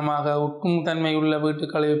பிரதானமாக உக்கும் தன்மையுள்ள வீட்டு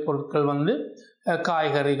கழிவுப் பொருட்கள்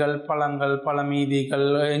காய்கறிகள், பழங்கள், பழ மீதிகள்,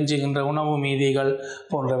 எஞ்சுகின்ற உணவு மீதிகள்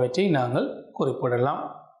போன்றவற்றை நாங்கள் குறிப்பிடலாம்.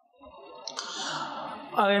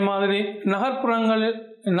 அதே மாதிரி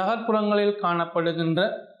நகர்ப்புறங்களில் காணப்படுகின்ற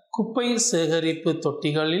குப்பை சேகரிப்பு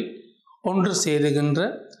தொட்டிகளில் ஒன்று சேருகின்ற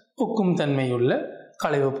உக்கும் தன்மையுள்ள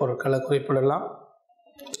கழிவுப் பொருட்களை குறிப்பிடலாம்.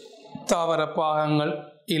 தாவர பாகங்கள்,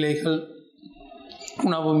 இலைகள்,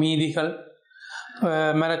 உணவு மீதிகள்,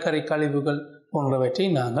 மரக்கரை கழிவுகள் போன்றவற்றை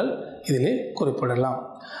நாங்கள் இதிலே குறிப்பிடலாம்.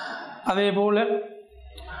 அதே போல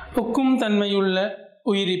உக்கும் தன்மையுள்ள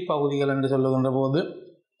உயிரி பகுதிகள் என்று சொல்லுகின்ற போது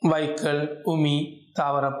வைக்கல், உமி,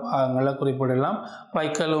 தாவர பாகங்களை குறிப்பிடலாம்.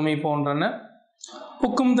 வைக்கல், உமி போன்றன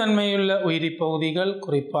உக்கும் தன்மையுள்ள உயிரி பகுதிகள்.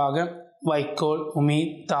 குறிப்பாக வைக்கோல், உமி,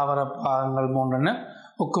 தாவர பாகங்கள் போன்றன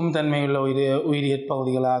உக்கும் தன்மையுள்ள உயிரியற்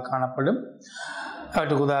பகுதிகளாக காணப்படும்.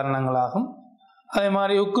 அவற்றுக்கு உதாரணங்களாகும். அதே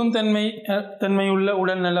மாதிரி உக்கும் தன்மையுள்ள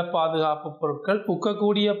உடல்நல பாதுகாப்பு பொருட்கள்,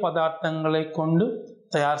 உக்கக்கூடிய பதார்த்தங்களை கொண்டு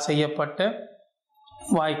தயார் செய்யப்பட்ட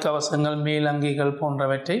வாய்க்கவசங்கள், மேலங்கிகள்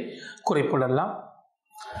போன்றவற்றை குறிப்பிடலாம்.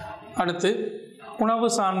 அடுத்து உணவு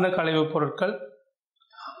சார்ந்த கழிவுப் பொருட்கள்,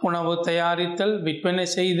 உணவு தயாரித்தல், விற்பனை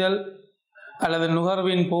செய்தல் அல்லது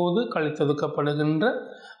நுகர்வின் போது கழித்தொதுக்கப்படுகின்ற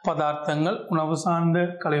பதார்த்தங்கள் உணவு சார்ந்த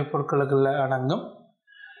கழிவுப் பொருட்களுக்குள்ள அடங்கும்.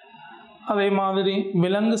 அதே மாதிரி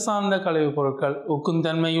விலங்கு சார்ந்த கழிவுப் பொருட்கள், உக்கும்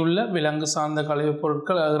தன்மையுள்ள விலங்கு சார்ந்த கழிவுப்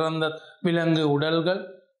பொருட்கள், இறந்த விலங்கு உடல்கள்,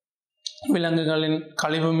 விலங்குகளின்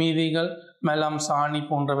கழிவு மீதிகள், மலம், சாணி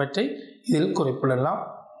போன்றவற்றை இதில் குறிப்பிடலாம்.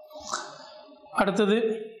 அடுத்தது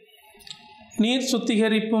நீர்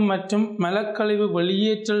சுத்திகரிப்பு மற்றும் மலக்கழிவு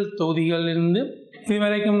வெளியேற்றல் தொகுதிகளிலிருந்து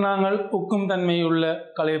இதுவரைக்கும் நாங்கள் உக்கும் தன்மையுள்ள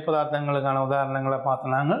கழிவு பதார்த்தங்களுக்கான உதாரணங்களை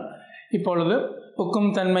பார்த்து நாங்கள் இப்பொழுது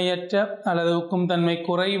உக்கும் தன்மையற்ற அல்லது உக்கும் தன்மை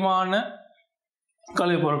குறைவான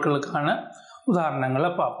கழிவுப் பொருட்களுக்கான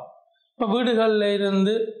உதாரணங்களை பார்ப்போம். இப்போ வீடுகளில்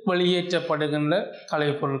இருந்து வெளியேற்றப்படுகின்ற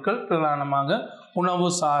கழிவுப் பொருட்கள் பிரதானமாக உணவு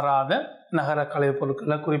சாராத நகர கழிவுப்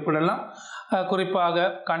பொருட்களை குறிப்பிடலாம். குறிப்பாக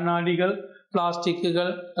கண்ணாடிகள்,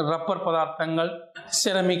 பிளாஸ்டிக்குகள், ரப்பர் பதார்த்தங்கள்,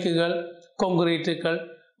 செரமிக்குகள், கொங்கிரீட்டுகள்,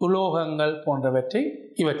 உலோகங்கள் போன்றவற்றை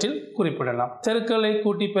இவற்றில் குறிப்பிடலாம். தெருக்களை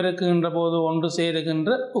கூட்டி பெருக்குகின்ற போது ஒன்று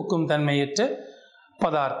சேருகின்ற உக்கும் தன்மையற்ற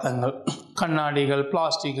பதார்த்தங்கள், கண்ணாடிகள்,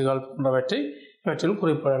 பிளாஸ்டிக்குகள் போன்றவற்றை இவற்றில்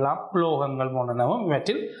குறிப்பிடலாம். உலோகங்கள் போன்றனவும்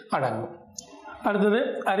இவற்றில் அடங்கும். அடுத்தது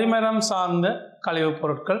அரிமரம் சார்ந்த கழிவுப்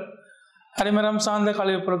பொருட்கள். அரிமரம் சார்ந்த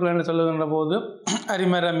கழிவுப் பொருட்கள் என்று சொல்லுகின்ற போது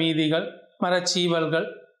அரிமர மீதிகள், மரச்சீவல்கள்,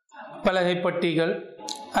 பலகைப்பட்டிகள்,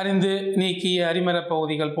 அரிந்து நீக்கிய அரிமர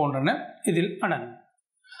பகுதிகள் போன்றன இதில் அடங்கும்.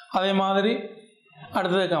 அதே மாதிரி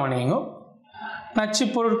அடுத்தது கவனியுங்க, நச்சு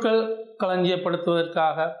பொருட்கள்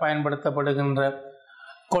களஞ்சியப்படுத்துவதற்காக பயன்படுத்தப்படுகின்ற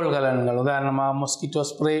கொள்கலன்கள், உதாரணமாக மொஸ்கிட்டோ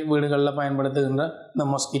ஸ்ப்ரே, வீடுகளில் பயன்படுத்துகின்ற இந்த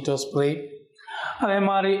மொஸ்கிட்டோ ஸ்ப்ரே. அதே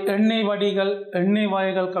மாதிரி எண்ணெய் வடிகள், எண்ணெய்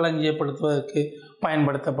வகைகள் களஞ்சியப்படுத்துவதற்கு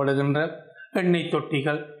பயன்படுத்தப்படுகின்ற எண்ணெய்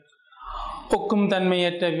தொட்டிகள், ஒக்கும்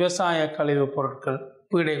தன்மையற்ற விவசாய கழிவுப் பொருட்கள்,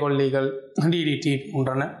 பீடை கொல்லிகள், டிடிடி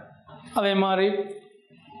போன்றன. அதே மாதிரி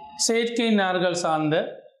செயற்கை நார்கள் சார்ந்த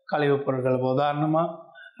கழிவுப் பொருட்கள், உதாரணமாக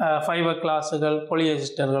ஃபைபர் கிளாஸுகள்,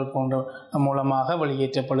 பொலியஸ்டர்கள் போன்ற மூலமாக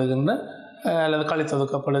வெளியேற்றப்படுகின்ற அல்லது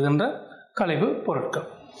கழித்தொதுக்கப்படுகின்ற கழிவு பொருட்கள்.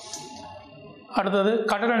 அடுத்தது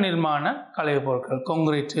கட்டட நிர்மாண கழிவுப் பொருட்கள்,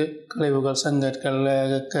 கொங்கிரீட்டு கழிவுகள், செங்கற்கள்,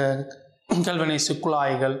 கல்வனைசு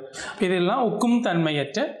குழாய்கள், இதெல்லாம் உக்கும்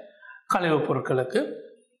தன்மையற்ற கழிவுப் பொருட்களுக்கு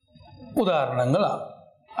உதாரணங்கள் ஆகும்.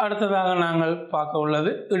 அடுத்ததாக நாங்கள் பார்க்க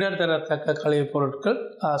உள்ளது இடர் தரத்தக்க கழிவுப் பொருட்கள்,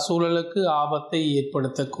 சூழலுக்கு ஆபத்தை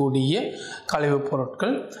ஏற்படுத்தக்கூடிய கழிவுப்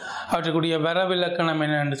பொருட்கள். அவற்றுக்குரிய வரவிலக்கணம்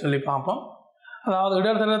என்ன என்று சொல்லி பார்ப்போம். அதாவது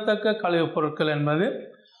இடர் தரத்தக்க கழிவுப் பொருட்கள் என்பது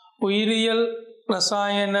உயிரியல்,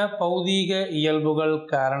 ரசாயன, பௌதீக இயல்புகள்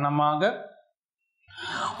காரணமாக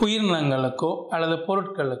உயிரினங்களுக்கோ அல்லது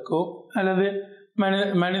பொருட்களுக்கோ அல்லது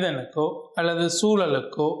மனிதனுக்கோ அல்லது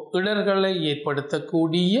சூழலுக்கோ இடர்களை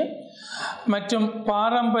ஏற்படுத்தக்கூடிய மற்றும்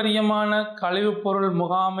பாரம்பரியமான கழிவுப் பொருள்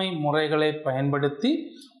முகாமை முறைகளை பயன்படுத்தி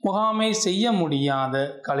முகாமை செய்ய முடியாத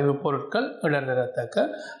கழிவுப் பொருட்கள் இடர்தரத்தக்க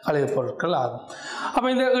கழிவுப் பொருட்கள் ஆகும். அப்போ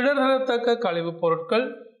இந்த இடர்தரத்தக்க கழிவுப் பொருட்கள்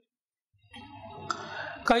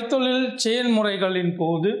கைத்தொழில் செயல்முறைகளின்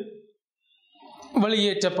போது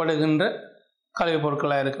வெளியேற்றப்படுகின்ற கழிவுப்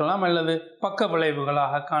பொருட்களாக இருக்கலாம், அல்லது பக்க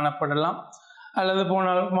விளைவுகளாக காணப்படலாம், அல்லது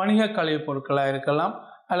போனால் வணிக கழிவுப் பொருட்களாக இருக்கலாம்,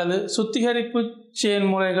 அல்லது சுத்திகரிப்பு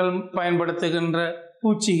செயல்முறைகள் பயன்படுத்துகின்ற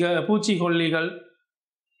பூச்சிக்கொல்லிகள்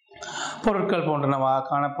பொருட்கள் போன்றனவாக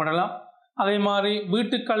காணப்படலாம். அதே மாதிரி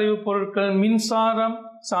வீட்டு கழிவுப் பொருட்கள், மின்சாரம்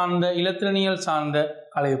சார்ந்த, இலத்திரனியல் சார்ந்த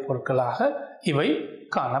கழிவுப் பொருட்களாக இவை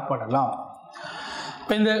காணப்படலாம்.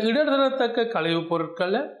 இந்த இடர்தரத்தக்க கழிவுப்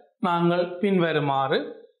பொருட்களை நாங்கள் பின்வருமாறு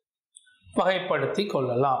வகைப்படுத்தி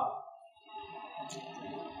கொள்ளலாம்.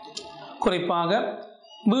 குறிப்பாக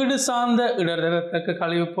வீடு சார்ந்த இடர்தரத்தக்க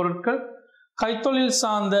கழிவுப் பொருட்கள், கைத்தொழில்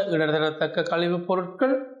சார்ந்த இடர்தரத்தக்க கழிவுப்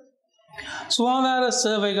பொருட்கள், சுகாதார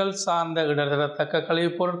சேவைகள் சார்ந்த இடர்தரத்தக்க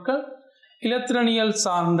கழிவுப் பொருட்கள், இலத்திரனியல்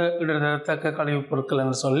சார்ந்த இடர்தரத்தக்க கழிவுப் பொருட்கள்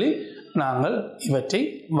என்று சொல்லி நாங்கள் இவற்றை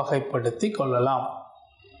வகைப்படுத்தி கொள்ளலாம்.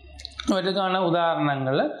 இவற்றுக்கான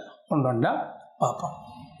உதாரணங்களை ஒன்றொன்றா பார்ப்போம்.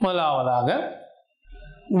 முதலாவதாக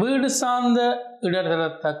வீடு சார்ந்த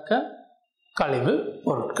இடர்தரத்தக்க கழிவு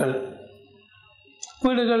பொருட்கள்.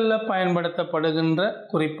 வீடுகளில் பயன்படுத்தப்படுகின்ற,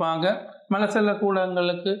 குறிப்பாக மலசல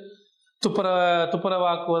கூடங்களுக்கு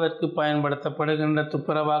துப்புரவாக்குவதற்கு பயன்படுத்தப்படுகின்ற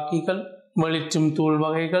துப்புரவாக்கிகள், வெளிச்சும் தூள்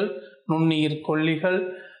வகைகள், நுண்ணுயிர் கொல்லிகள்,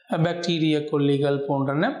 பாக்டீரிய கொல்லிகள்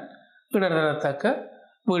போன்றன இடர்தரத்தக்க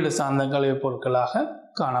வீடு சார்ந்த கழிவுப் பொருட்களாக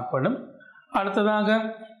காணப்படும். அடுத்ததாக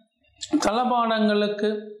தளபாடங்களுக்கு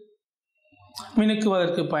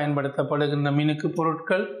மினுக்குவதற்கு பயன்படுத்தப்படுகின்ற மினுக்கு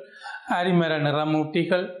பொருட்கள், அரிமர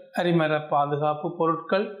நிறமூட்டிகள், அரிமர பாதுகாப்பு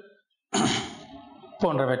பொருட்கள்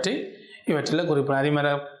போன்றவற்றை இவற்றில் குறிப்பிட. அரிமர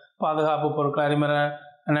பாதுகாப்பு பொருட்கள், அரிமர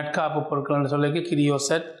நட்காப்பு பொருட்கள் என்று சொல்லி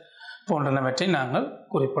கிரியோசெட், போன்றனவற்றை நாங்கள்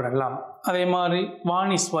குறிப்பிடலாம். அதே மாதிரி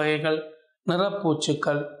வானிஸ் வகைகள்,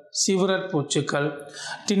 நிறப்பூச்சுக்கள், சிவரற் பூச்சுக்கள்,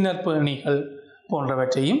 டின்னர் பேணிகள்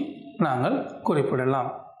போன்றவற்றையும் நாங்கள் குறிப்பிடலாம்.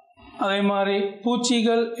 அதே மாதிரி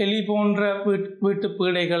பூச்சிகள், எலி போன்ற வீட்டு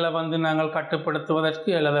பீடைகளை நாங்கள்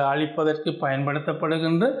கட்டுப்படுத்துவதற்கு அல்லது அழிப்பதற்கு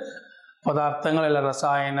பயன்படுத்தப்படுகின்ற பதார்த்தங்கள் அல்லது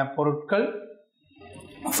ரசாயன பொருட்கள்,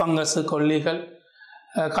 ஃபங்கஸு கொல்லிகள்,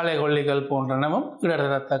 களை கொல்லிகள் போன்றனவும்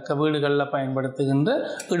இடர்தரத்தக்க வீடுகளில் பயன்படுத்துகின்ற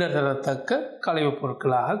இடர்தரத்தக்க கழிவுப்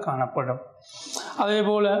பொருட்களாக காணப்படும். அதே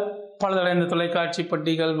போல் பலதடைந்த தொலைக்காட்சி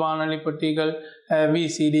பெட்டிகள், வானொலி பெட்டிகள்,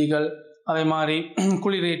 விசிடிகள், அதே மாதிரி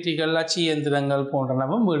குளிரேற்றிகள், அச்சு இயந்திரங்கள்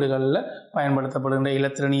போன்றனவும் வீடுகளில் பயன்படுத்தப்படுகின்ற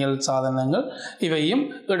இலத்திரனியல் சாதனங்கள், இவையும்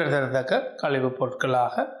இடர்தரத்தக்க கழிவுப்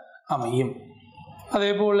பொருட்களாக அமையும்.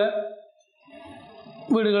 அதே போல்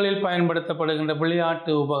வீடுகளில் பயன்படுத்தப்படுகின்ற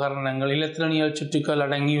விளையாட்டு உபகரணங்கள், இலத்திரனியல் சுற்றுக்கள்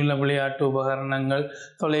அடங்கியுள்ள விளையாட்டு உபகரணங்கள்,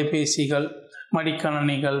 தொலைபேசிகள்,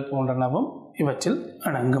 மடிக்கணினிகள் போன்றனவும் இவற்றில்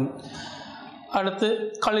அடங்கும். அடுத்து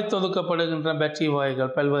கழித்தொதுக்கப்படுகின்ற பேட்டரி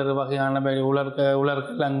வகைகள், பல்வேறு வகையான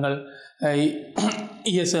உலர்கலங்கள்,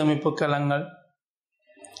 சேமிப்பு கலங்கள்,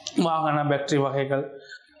 வாகன பேட்டரி வகைகள்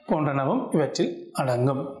போன்றனவும் இவற்றில்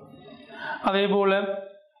அடங்கும். அதே போல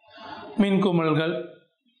மின்குமிழ்கள்,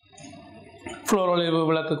 புளோரொளிவு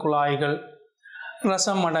விளக்கு குழாய்கள்,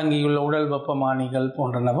 ரசம் அடங்கியுள்ள உடல் வெப்பமானிகள்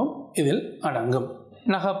போன்றனவும் இதில் அடங்கும்.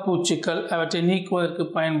 நகப்பூச்சுக்கள், அவற்றை நீக்குவதற்கு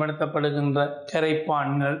பயன்படுத்தப்படுகின்ற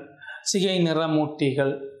கரைப்பான்கள், சிகை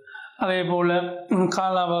நிறமூட்டிகள், அதே போல்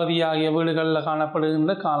காலாவதியாகிய வீடுகளில்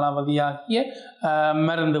காணப்படுகின்ற காலாவதியாகிய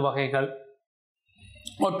மருந்து வகைகள்,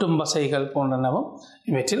 ஒட்டும் பசைகள் போன்றனவும்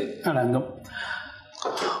இவற்றில் அடங்கும்.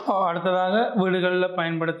 அடுத்ததாக வீடுகளில்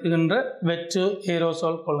பயன்படுத்துகின்ற வெற்று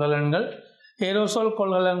ஏரோசோல் கொள்கலன்கள். ஏரோசோல்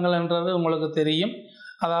கொள்கலன்கள் என்றது உங்களுக்கு தெரியும்.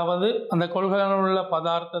 அதாவது அந்த கொள்கலனில் உள்ள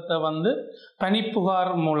பதார்த்தத்தை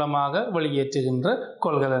பனிப்புகார் மூலமாக வெளியேற்றுகின்ற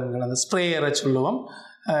கொள்கலன்கள், அந்த ஸ்ப்ரேயரை சொல்லுவோம்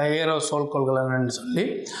ஏரோசோல் கொள்கலன் சொல்லி.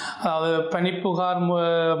 அதாவது பனிப்புகார்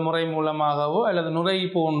முறை மூலமாகவோ அல்லது நுரை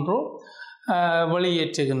போன்றோ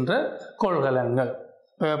வெளியேற்றுகின்ற கொள்கலன்கள்,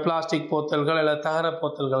 பிளாஸ்டிக் போத்தல்கள் அல்லது தகர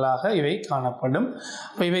போத்தல்களாக இவை காணப்படும்.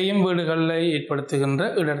 இவையும் வீடுகளில் ஏற்படுத்துகின்ற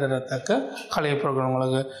இடர்தரத்தக்க கழிவுப் பொருட்கள்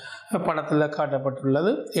உங்களுக்கு படத்தில்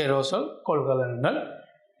காட்டப்பட்டுள்ளது ஏரோசோல் கொள்கலன்கள்.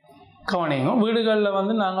 கவனிங்க,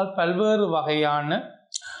 வீடுகளில் நாங்கள் பல்வேறு வகையான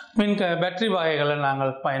பேட்டரி வகைகளை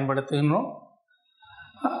நாங்கள் பயன்படுத்துகின்றோம்.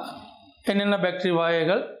 என்னென்ன பேட்டரி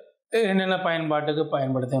வகைகள் என்னென்ன பயன்பாட்டுக்கு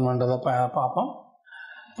பயன்படுத்தணுன்றதை பார்ப்போம்.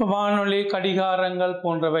 இப்போ வானொலி, கடிகாரங்கள்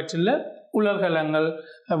போன்றவற்றில் உலர்கலங்கள்,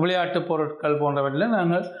 விளையாட்டு பொருட்கள் போன்றவற்றில்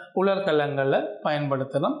நாங்கள் உலர்கலங்களை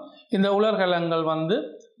பயன்படுத்தலாம். இந்த உலர்கலங்கள்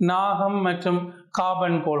நாகம் மற்றும்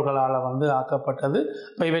கார்பன் கோள்களால் ஆக்கப்பட்டது.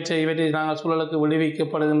 இப்போ இவற்றை நாங்கள் சூழலுக்கு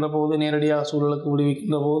விடுவிக்கப்படுகின்ற போது, நேரடியாக சூழலுக்கு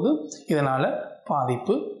விடுவிக்கின்ற போது இதனால்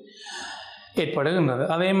பாதிப்பு ஏற்படுகின்றது.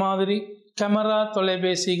 அதே மாதிரி கேமரா,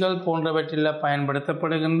 தொலைபேசிகள் போன்றவற்றில்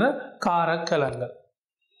பயன்படுத்தப்படுகின்ற காரக்கலங்கள்.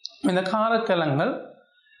 இந்த காரக்கலங்கள்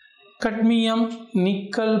கட்மியம்,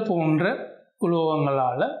 நிக்கல் போன்ற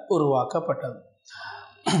உலோகங்களால் உருவாக்கப்பட்டது.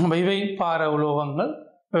 இவை பார உலோகங்கள்,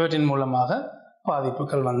 இவற்றின் மூலமாக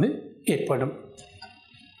பாதிப்புகள் ஏற்படும்.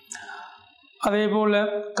 அதே போல்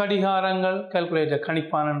கடிகாரங்கள், கால்குலேட்டர்,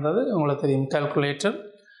 கணிப்பான்ன்றது உங்களுக்கு தெரியும், கால்குலேட்டர்.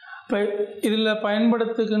 இப்போ இதில்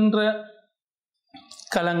பயன்படுத்துகின்ற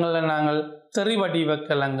கலங்களை நாங்கள் தெரிவடிவ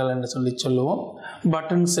கலங்கள் என்று சொல்லுவோம்,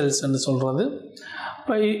 பட்டன் செல்ஸ் என்று சொல்கிறது.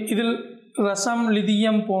 இப்போ இதில் ரசம்,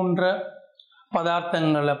 லிதியம் போன்ற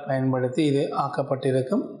பதார்த்தங்களை பயன்படுத்தி இது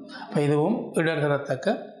ஆக்கப்பட்டிருக்கும். இப்போ இதுவும்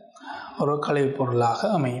இடர்தரத்தக்க ஒரு கழிவுப் பொருளாக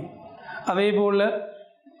அமையும். அதே போல்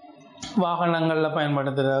வாகனங்களில்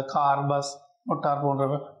பயன்படுத்துகிற கார், பஸ், மோட்டார் போன்ற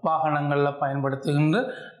வாகனங்களில் பயன்படுத்துகின்ற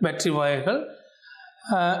பேட்டரி வகைகள்,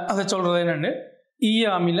 அதை சொல்கிறது என்னென்னு ஈய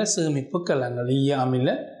அமில சேமிப்பு கலங்கள். ஈய அமில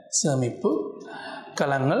சேமிப்பு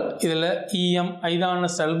கலங்கள், இதில் ஈயம், ஐதான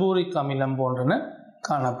சல்பூரிக் அமிலம் போன்றன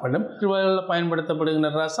காணப்படும். இவர்களில் பயன்படுத்தப்படுகின்ற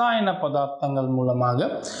ரசாயன பதார்த்தங்கள் மூலமாக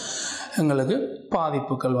எங்களுக்கு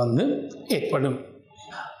பாதிப்புகள் ஏற்படும்.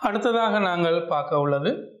 அடுத்ததாக நாங்கள் பார்க்க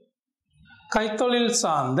உள்ளது கைத்தொழில்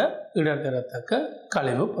சார்ந்த இடர்தரத்தக்க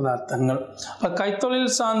கழிவு பதார்த்தங்கள். இப்போ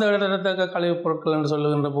கைத்தொழில் சார்ந்த இடர்தரத்தக்க கழிவுப் பொருட்கள் என்று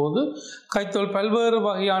சொல்லுகின்ற போது கைத்தொழில் பல்வேறு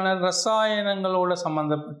வகையான ரசாயனங்களோடு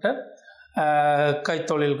சம்பந்தப்பட்ட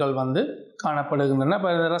கைத்தொழில்கள் காணப்படுகின்றன.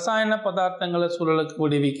 இப்போ ரசாயன பதார்த்தங்களை சூழலுக்கு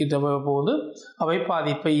விடுவிக்கின்ற போது அவை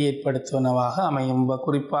பாதிப்பை ஏற்படுத்துவனவாக அமையும்.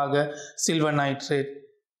 குறிப்பாக சில்வர் நைட்ரேட்,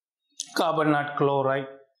 கார்பனேட் குளோரைட்,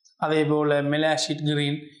 அதே போல் மெலாசிட்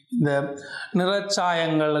கிரீன், இந்த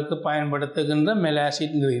நிறச்சாயங்களுக்கு பயன்படுத்துகின்ற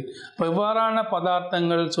மெலாசிட் கிரீன். இப்போ இவ்வாறான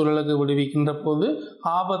பதார்த்தங்கள் சூழலுக்கு விடுவிக்கின்ற போது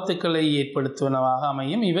ஆபத்துக்களை ஏற்படுத்துவனவாக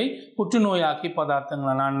அமையும். இவை புற்றுநோயாக்கி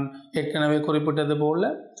பதார்த்தங்கள். நான் ஏற்கனவே குறிப்பிட்டது போல்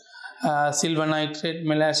சில்வர் நைட்ரேட்,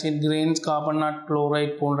 மெலாசிட் கிரெயின்ஸ், கார்பனாட்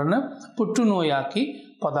குளோரைட் போன்றன புற்றுநோயாக்கி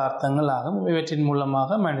பதார்த்தங்கள் ஆகும். இவற்றின்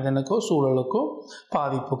மூலமாக மனிதனுக்கோ சூழலுக்கோ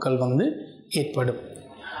பாதிப்புகள் ஏற்படும்.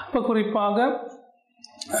 இப்போ குறிப்பாக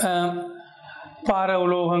பார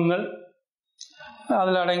உலோகங்கள்,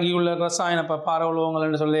 அதில் அடங்கியுள்ள ரசாயன பார உலோகங்கள்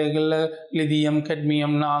என்று சொல்ல லிதியம்,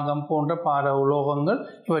 கெட்மியம், நாகம் போன்ற பார உலோகங்கள்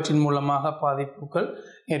இவற்றின் மூலமாக பாதிப்புகள்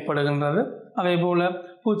ஏற்படுகின்றது. அதே போல்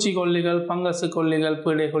பூச்சிக்கொல்லிகள், பங்கசு கொல்லிகள்,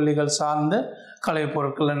 பீடை கொல்லிகள் சார்ந்த கலைப்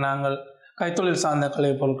பொருட்களை நாங்கள் கைத்தொழில் சார்ந்த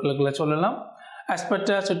கலைப் பொருட்களுக்குள்ள சொல்லலாம்.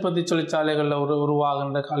 அஸ்பெஸ்டாஸ் உற்பத்தி தொழிற்சாலைகளில்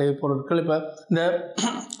உருவாகின்ற கலைப் பொருட்கள், இப்போ இந்த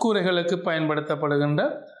கூரைகளுக்கு பயன்படுத்தப்படுகின்ற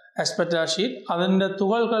அஸ்பெஸ்டாஸ் ஷீட், அதன்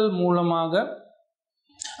துகள்கள் மூலமாக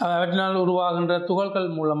அவற்றினால் உருவாகின்ற துகள்கள்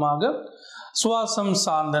மூலமாக சுவாசம்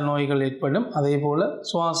சார்ந்த நோய்கள் ஏற்படும். அதே போல்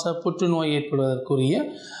சுவாச புற்றுநோய் ஏற்படுவதற்குரிய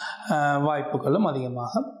வாய்ப்புகளும்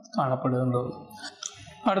அதிகமாக காணப்படுகின்றது.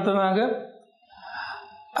 அடுத்ததாக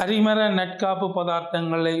அரிமர நட்காப்பு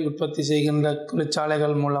பதார்த்தங்களை உற்பத்தி செய்கின்ற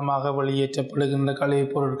தொழிற்சாலைகள் மூலமாக வெளியேற்றப்படுகின்ற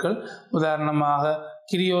கழிவுப் பொருட்கள், உதாரணமாக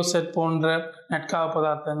கிரியோசெட் போன்ற நட்காப்பு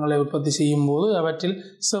பதார்த்தங்களை உற்பத்தி செய்யும் போது அவற்றில்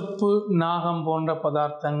செப்பு, நாகம் போன்ற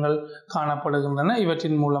பதார்த்தங்கள் காணப்படுகின்றன.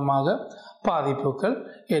 இவற்றின் மூலமாக பாதிப்புகள்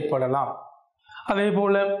ஏற்படலாம். அதே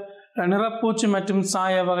போல் நிறப்பூச்சி மற்றும்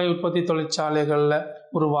சாய வகை உற்பத்தி தொழிற்சாலைகளில்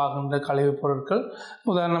உருவாகின்ற கழிவுப் பொருட்கள்,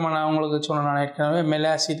 உதாரணமாக நான் உங்களுக்கு சொன்ன ஏற்கனவே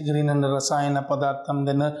மெலாசிட் கிரீன் என்ற ரசாயன பதார்த்தம்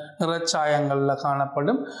இந்த நிறச்சாயங்களில்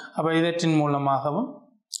காணப்படும். அப்போ இதற்றின் மூலமாகவும்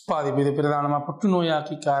பாதிப்பு, இது பிரதானமாக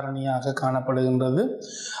புற்றுநோயாக்கி காரணியாக காணப்படுகின்றது.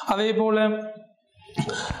 அதே போல்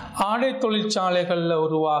ஆடை தொழிற்சாலைகளில்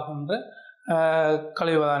உருவாகின்ற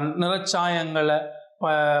கழிவு நிறச்சாயங்களை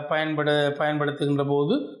பயன்படுத்துகின்ற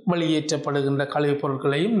போது வெளியேற்றப்படுகின்ற கழிவுப்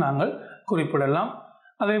பொருட்களையும் நாங்கள் குறிப்பிடலாம்.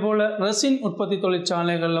 அதே போல் ரெசின் உற்பத்தி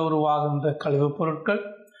தொழிற்சாலைகளில் உருவாகின்ற கழிவுப் பொருட்கள்,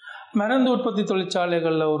 மருந்து உற்பத்தி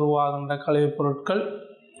தொழிற்சாலைகளில் உருவாகின்ற கழிவுப் பொருட்கள்,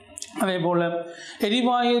 அதே போல்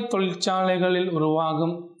எரிவாயு தொழிற்சாலைகளில்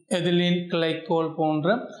உருவாகும் எதிலின், கிளைக்கோல்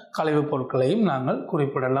போன்ற கழிவுப் பொருட்களையும் நாங்கள்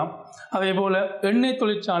குறிப்பிடலாம். அதே போல் எண்ணெய்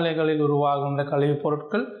தொழிற்சாலைகளில் உருவாகின்ற கழிவுப்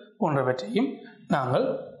பொருட்கள் போன்றவற்றையும் நாங்கள்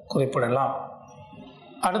குறிப்பிடலாம்.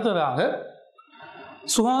 அடுத்ததாக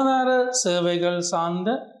சுகாதார சேவைகள் சார்ந்த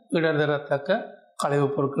இடர்தரத்தக்க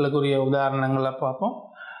கழிவுப் பொருட்களுக்குரிய உதாரணங்களை பார்ப்போம்.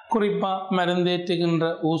 குறிப்பாக மருந்தேற்றுகின்ற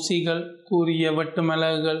ஊசிகள், கூரிய வெட்டு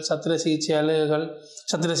மிளகுகள், சத்திர சிகிச்சை அலகுகள்,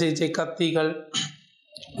 சத்திர சிகிச்சை கத்திகள்,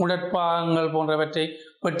 உடற்பாகங்கள் போன்றவற்றை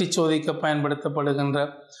வெட்டி சோதிக்க பயன்படுத்தப்படுகின்ற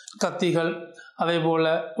கத்திகள், அதே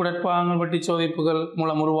போல் உடற்பாகங்கள் வெட்டி சோதிப்புகள்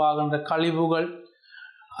மூலம் உருவாகின்ற கழிவுகள்,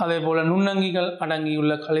 அதே போல் நுண்ணங்கிகள்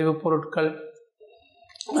அடங்கியுள்ள கழிவுப் பொருட்கள்,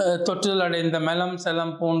 தொற்றுதல் அடைந்த மெலம்,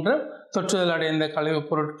 செலம் போன்ற தொற்றுதல் அடைந்த கழிவுப்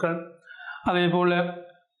பொருட்கள், அதே போல்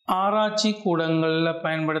ஆராய்ச்சி கூடங்களில்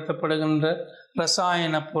பயன்படுத்தப்படுகின்ற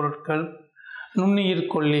ரசாயன பொருட்கள், நுண்ணுயிர்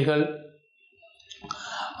கொல்லிகள்,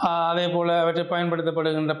 அதே போல் அவற்றை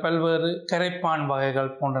பயன்படுத்தப்படுகின்ற பல்வேறு கரைப்பான்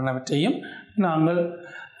வகைகள் போன்றனவற்றையும் நாங்கள்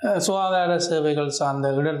சுகாதார சேவைகள்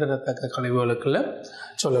சார்ந்த இடர்தரத்தக்க கழிவுகளுக்குள்ள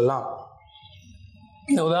சொல்லலாம்.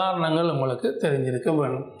 இந்த உதாரணங்கள் உங்களுக்கு தெரிஞ்சிருக்க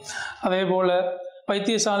வேணும். அதே போல்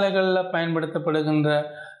வைத்தியசாலைகளில் பயன்படுத்தப்படுகின்ற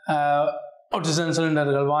ஆக்சிஜன்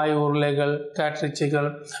சிலிண்டர்கள், வாயு உருளைகள், கேட்ரிட்ஜுகள்,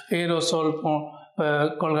 ஏரோசோல்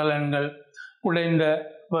கொள்கலன்கள், உடைந்த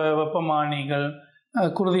வெப்பமானிகள்,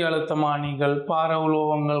 குருதி அழுத்தமானிகள், பார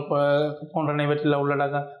உலோகங்கள் போன்றவற்றில்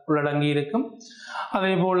உள்ளடங்கி இருக்கும்.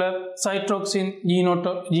 அதே போல் சைட்ரோக்சின்,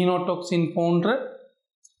 ஜீனோடாக்சின் போன்ற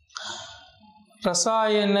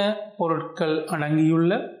ரசாயன பொருட்கள்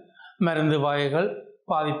அடங்கியுள்ள மருந்து வகைகள்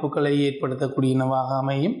பாதிப்புகளை ஏற்படுத்தக்கூடியனவாக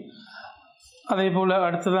அமையும். அதே போல்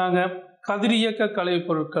அடுத்ததாக கதிரியக்க கழிவுப்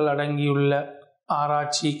பொருட்கள் அடங்கியுள்ள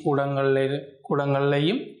ஆராய்ச்சி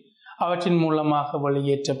கூடங்கள்லையும் அவற்றின் மூலமாக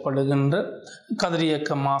வெளியேற்றப்படுகின்ற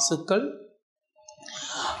கதிரியக்க மாசுக்கள்,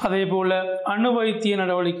 அதே போல் அணு வைத்திய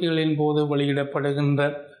நடவடிக்கைகளின் போது வெளியிடப்படுகின்ற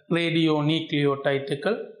ரேடியோ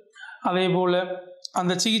நியூக்ளியோடைட்டுகள், அதே போல்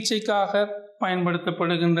அந்த சிகிச்சைக்காக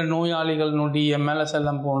பயன்படுத்தப்படுகின்ற நோயாளிகளுடைய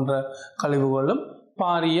மெலசெல்லம் போன்ற கழிவுகளும்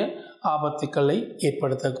பாரிய ஆபத்துக்களை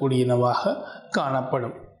ஏற்படுத்தக்கூடியனவாக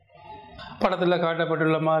காணப்படும். படத்தில்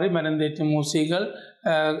காட்டப்பட்டுள்ள மாதிரி மருந்தேற்றும் ஊசிகள்,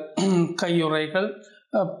 கையுறைகள்,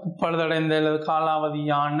 பழுதடைந்த அல்லது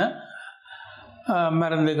காலாவதியான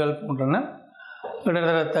மருந்துகள் போன்றன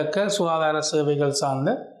இடர்தரத்தக்க சுகாதார சேவைகள் சார்ந்த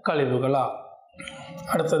கழிவுகளாகும்.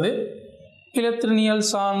 அடுத்தது இலத்திரனியல்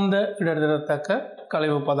சார்ந்த இடர்தரத்தக்க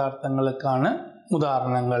கழிவு பதார்த்தங்களுக்கான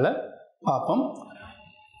உதாரணங்களை பார்ப்போம்.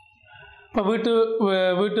 இப்போ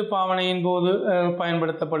வீட்டு பாவனையின் போது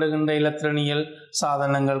பயன்படுத்தப்படுகின்ற இலத்திரனியல்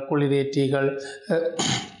சாதனங்கள், குளிரேற்றிகள்,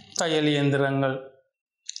 தையல் இயந்திரங்கள்,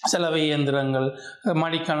 செலவை இயந்திரங்கள்,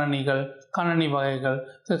 மடிக்கணனிகள், கணனி வகைகள்,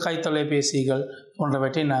 கைத்தொலைபேசிகள்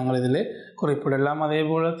போன்றவற்றை நாங்கள் இதில் குறிப்பிடலாம். அதே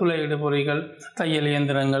போல் துளையிடு பொறிகள், தையல்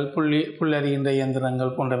இயந்திரங்கள், புல்லறிகின்ற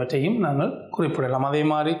இயந்திரங்கள் போன்றவற்றையும் நாங்கள் குறிப்பிடலாம். அதே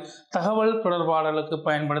மாதிரி தகவல் தொடர்பாடலுக்கு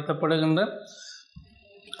பயன்படுத்தப்படுகின்ற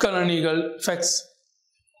கணனிகள், ஃபெக்ஸ்,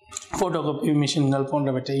 ஃபோட்டோகாப்பி மிஷின்கள்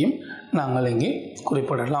போன்றவற்றையும் நாங்கள் இங்கே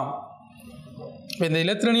குறிப்பிடலாம். இந்த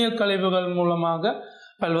இலத்திரனியல் கழிவுகள் மூலமாக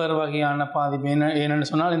பல்வேறு வகையான பாதிப்பு என்னென்னு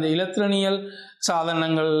சொன்னால், இந்த இலத்திரனியல்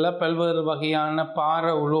சாதனங்களில் பல்வேறு வகையான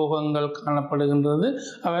பார உலோகங்கள் காணப்படுகின்றது.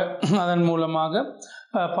 அதன் மூலமாக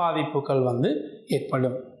பாதிப்புகள்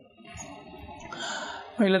ஏற்படும்.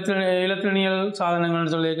 இலத்திரனியல்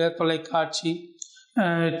சாதனங்கள் சொல்லியிருக்க தொலைக்காட்சி,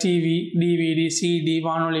 டிவி, டிவிடி, சிடி,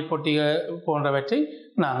 வானொலி பொட்டிகள் போன்றவற்றை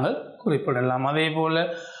நாங்கள் குறிப்பிடலாம். அதே போல்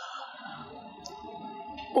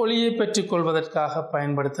ஒளியை பெற்றுக்கொள்வதற்காக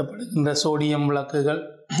பயன்படுத்தப்படுகின்ற சோடியம் விளக்குகள்,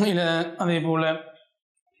 அதே போல்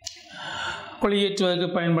ஒளியேற்றுவதற்கு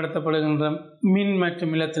பயன்படுத்தப்படுகின்ற மின்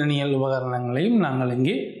மற்றும் இலத்திரனியல் உபகரணங்களையும் நாங்கள்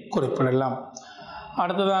இங்கே குறிப்பிடலாம்.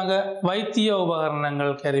 அடுத்ததாக வைத்திய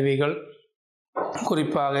உபகரணங்கள், கருவிகள்,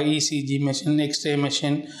 குறிப்பாக ECG machine, x-ray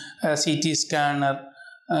machine, CD scanner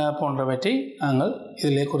போன்றவற்றை நாங்கள்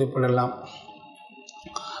இதிலே குறிப்பிடலாம்.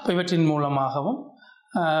 இவற்றின் மூலமாகவும்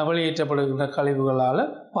வெளியேற்றப்படுகின்ற கழிவுகளால்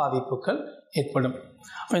பாதிப்புகள் ஏற்படும்.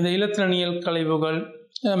 இந்த இலத்திரனியல் கழிவுகள்,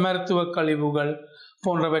 மருத்துவ கழிவுகள்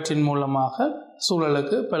போன்றவற்றின் மூலமாக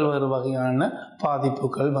சூழலுக்கு பல்வேறு வகையான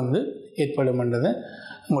பாதிப்புகள் ஏற்படும் என்றது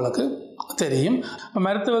உங்களுக்கு தெரியும்.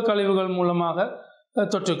 மருத்துவ கழிவுகள் மூலமாக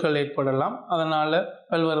தொற்றுக்கள் ஏற்படலாம். அதனால்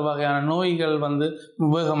பல்வேறு வகையான நோய்கள்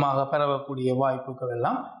வேகமாக பரவக்கூடிய வாய்ப்புகள்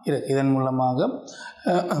எல்லாம் இருக்குது. இதன் மூலமாக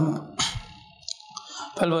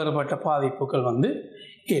பல்வேறுபட்ட பாதிப்புகள்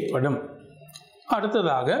ஏற்படும்.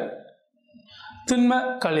 அடுத்ததாக திண்ம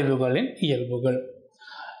கழிவுகளின் இயல்புகள்.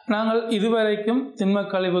 நாங்கள் இதுவரைக்கும் திண்ம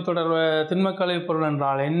கழிவு பொருள்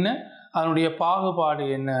என்றால் என்ன, அதனுடைய பாகுபாடு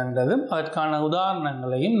என்ன என்றதும் அதற்கான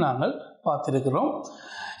உதாரணங்களையும் நாங்கள் பார்த்திருக்கிறோம்.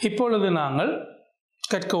 இப்பொழுது நாங்கள்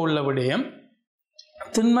கற்க உள்ள விடயம்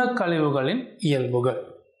திண்ம கழிவுகளின் இயல்புகள்.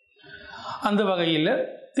 அந்த வகையில்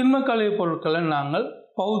திண்ம கழிவு பொருட்களை நாங்கள்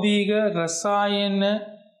பௌதீக, ரசாயன,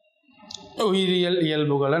 உயிரியல்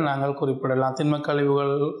இயல்புகளை நாங்கள் குறிப்பிடலாம்.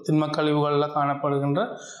 திண்ம கழிவுகளில் காணப்படுகின்ற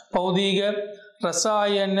பௌதீக,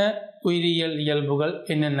 ரசாயன, உயிரியல் இயல்புகள்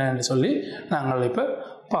என்னென்னு சொல்லி நாங்கள் இப்போ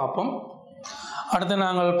பார்ப்போம். அடுத்து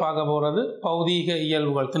நாங்கள் பார்க்க போகிறது பௌதீக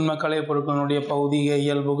இயல்புகள், திண்ம கழிவு பொருட்களுடைய பௌதீக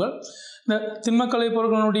இயல்புகள். இந்த திண்ம கழிவு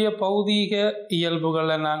பொருட்களுடைய பௌதீக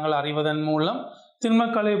இயல்புகளை நாங்கள் அறிவதன் மூலம் திண்ம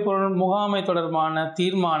கழிவு பொருள் முகாமை தொடர்பான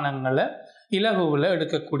தீர்மானங்களை இலகுவில்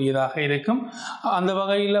எடுக்கக்கூடியதாக இருக்கும். அந்த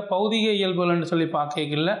வகையில் பௌதிக இயல்புகள் என்று சொல்லி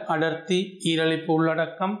பார்க்கல அடர்த்தி, ஈரழிப்பு,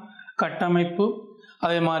 உள்ளடக்கம், கட்டமைப்பு,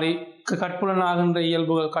 அதே மாதிரி கட்புலனாகின்ற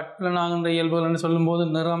இயல்புகள் என்று சொல்லும்போது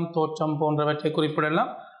நிறம், தோற்றம் போன்றவற்றை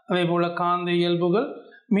குறிப்பிடலாம். அதே போல் காந்த இயல்புகள்,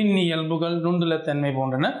 மின் இயல்புகள், நுண்துளத்தன்மை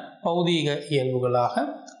போன்றன பௌதீக இயல்புகளாக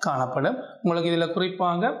காணப்படும். உங்களுக்கு இதில்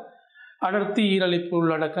குறிப்பாக அடர்த்தி, ஈரழிப்பு,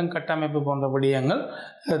 உள்ளடக்கம், கட்டமைப்பு போன்ற விடயங்கள்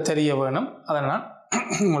தெரிய வேணும். அதனால்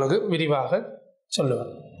உங்களுக்கு விரிவாக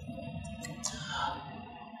சொல்லுவேன்.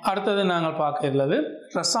 அடுத்தது நாங்கள் பார்க்க உள்ளது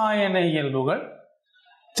ரசாயன இயல்புகள்.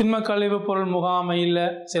 திண்ம கழிவு பொருள் முகாமையில்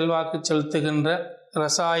செல்வாக்கு செலுத்துகின்ற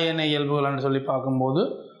ரசாயன இயல்புகள் என்று சொல்லி பார்க்கும்போது,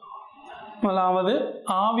 முதலாவது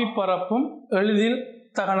ஆவி பரப்பும் எளிதில்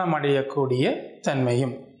தகனமடையக்கூடிய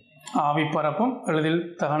தன்மையும்,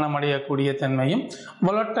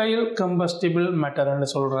 volatile combustible matter என்று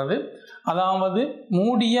சொல்கிறது. அதாவது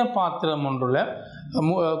மூடிய பாத்திரம் ஒன்றுல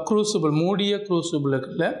மூடிய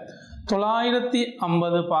குரூசிபிளுக்குள்ள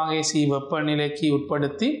 950 பாகை சி வெப்பநிலைக்கு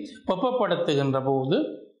உட்படுத்தி வெப்பப்படுத்துகின்ற போது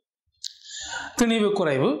திணிவு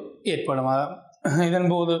குறைவு ஏற்படும். இதன்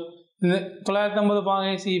போது 950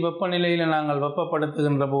 பாகை சி வெப்பநிலையில் நாங்கள்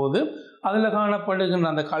வெப்பப்படுத்துகின்ற போது அதில் காணப்படுகின்ற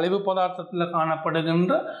அந்த கழிவு பதார்த்தத்தில்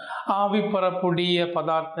காணப்படுகின்ற ஆவி பரப்புடைய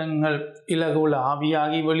பதார்த்தங்கள் இலகுல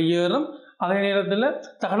ஆவியாகி வெளியேறும். அதே நேரத்தில்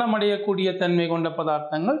தகனமடையக்கூடிய தன்மை கொண்ட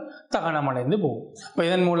பதார்த்தங்கள் தகனமடைந்து போகும். இப்போ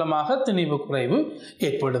இதன் மூலமாக திணிவு குறைவு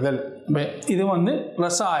ஏற்படுதல். இது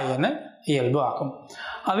ரசாயன இயல்பு ஆகும்.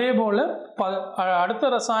 அதே போல் அடுத்த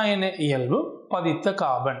ரசாயன இயல்பு பதித்த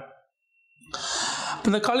கார்பன்.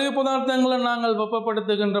 இந்த கழிவு பதார்த்தங்களை நாங்கள்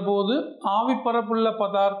வெப்பப்படுத்துகின்ற போது ஆவி பரப்புள்ள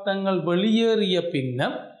பதார்த்தங்கள் வெளியேறிய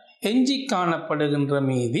பின்னர் எஞ்சி காணப்படுகின்ற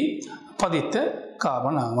மீதி பதித்த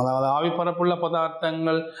கார்பன் ஆகும். அதாவது ஆவி பரப்புள்ள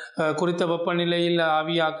பதார்த்தங்கள் குறித்த வெப்பநிலையில்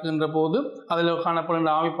ஆவியாக்குகின்ற போது அதில்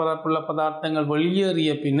காணப்படுகின்ற ஆவி பரப்புள்ள பதார்த்தங்கள்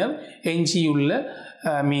வெளியேறிய பின்னர் எஞ்சியுள்ள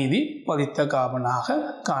மீதி பதித்த கார்பனாக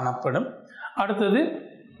காணப்படும். அடுத்தது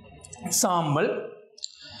சாம்பல்.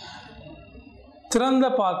 திறந்த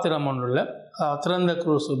பாத்திரம் ஒன்றுள்ள திறந்த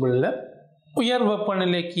குரூசிபிளில் உயர்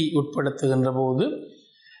வெப்பநிலைக்கு உட்படுத்துகின்ற போது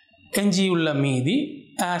எஞ்சியுள்ள மீதி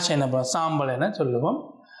ஆஷ் என சாம்பல் என சொல்லுவோம்.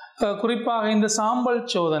 குறிப்பாக இந்த சாம்பல்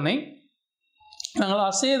சோதனை நாங்கள்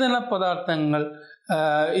அசேதன பதார்த்தங்கள்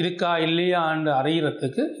இருக்கா இல்லையா என்று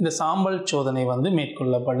அறியறதுக்கு இந்த சாம்பல் சோதனை வந்து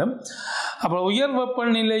மேற்கொள்ளப்படும். அப்புறம் உயர்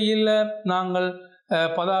வெப்பநிலையில் நாங்கள்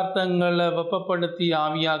பதார்த்தங்களை வெப்பப்படுத்தி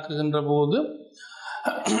ஆவியாக்குகின்ற போது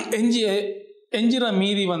எஞ்சிற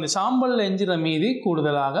மீதி வந்து சாம்பல் எஞ்சிற மீதி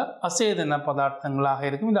கூடுதலாக அசேதன பதார்த்தங்களாக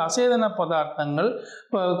இருக்கும். இந்த அசேதன பதார்த்தங்கள்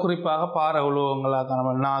குறிப்பாக பார உலோகங்களாக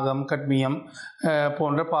காணப்படும். நாகம், கட்மியம்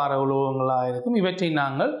போன்ற பார உலோகங்களாக இருக்கும். இவற்றை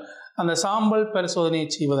நாங்கள் அந்த சாம்பல் பரிசோதனை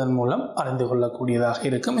செய்வதன் மூலம் அறிந்து கொள்ளக்கூடியதாக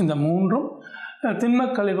இருக்கும். இந்த மூன்றும்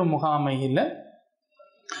திண்மக்கழிவு முகாமையில்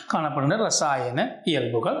காணப்படுகின்ற ரசாயன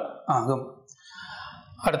இயல்புகள் ஆகும்.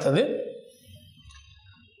 அடுத்தது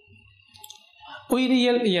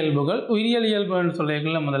உயிரியல் இயல்புகள். உயிரியல் இயல்புகள்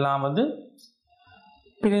சொல்லிக்கல முதலாவது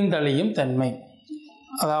பிரிந்தழியும் தன்மை.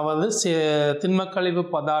 அதாவது திண்மக்கழிவு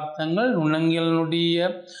பதார்த்தங்கள் நுண்ணங்கியலினுடைய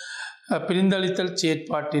பிரிந்தளித்தல்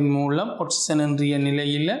செயற்பாட்டின் மூலம் ஒட்சிசனின்றிய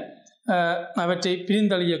நிலையில் அவற்றை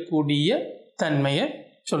பிரிந்தழியக்கூடிய தன்மையை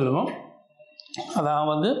சொல்லுவோம்.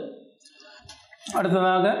 அதாவது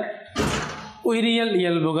அடுத்ததாக உயிரியல்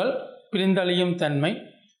இயல்புகள் பிரிந்தழியும் தன்மை.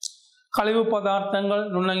 கழிவு பதார்த்தங்கள்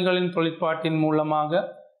நுண்ணங்கிகளின் தொழிற்பாட்டின் மூலமாக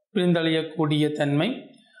பிரிந்தழியக்கூடிய தன்மை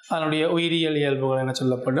அதனுடைய உயிரியல் இயல்புகள் என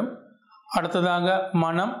சொல்லப்படும். அடுத்ததாக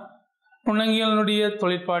மனம். நுண்ணங்கிகளினுடைய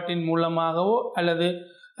தொழிற்பாட்டின் மூலமாகவோ அல்லது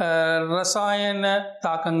ரசாயன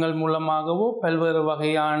தாக்கங்கள் மூலமாகவோ பல்வேறு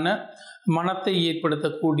வகையான மனத்தை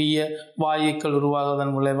ஏற்படுத்தக்கூடிய வாயுக்கள்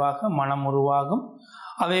உருவாகுவதன் விளைவாக மனம் உருவாகும்.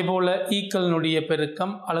 அதே போல ஈக்களினுடைய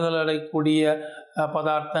பெருக்கம், அழுகலடையக்கூடிய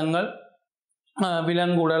பதார்த்தங்கள்,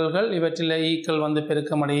 விலங்குடல்கள், இவற்றில் ஈக்கள் வந்து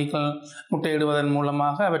பெருக்கமடைய, ஈக்கள் முட்டையிடுவதன்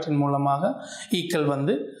மூலமாக அவற்றின் மூலமாக ஈக்கள்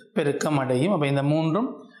வந்து பெருக்கமடையும். அப்போ இந்த மூன்றும்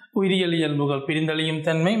உயிரியல் இயல்புகள்: பிரிந்தழியும்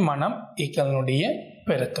தன்மை, மனம், ஈக்களினுடைய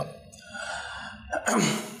பெருக்கம்.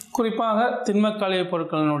 குறிப்பாக திண்மக்கழிவு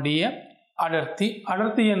பொருட்களினுடைய அடர்த்தி.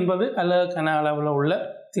 அடர்த்தி என்பது அல்லது கன அளவில் உள்ள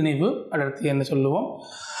திணிவு அடர்த்தி என்று சொல்லுவோம்.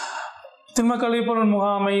 திண்மக்கழிவு பொருள்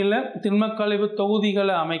முகாமையில் திண்மக்கழிவு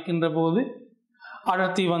தொகுதிகளை அமைக்கின்ற போது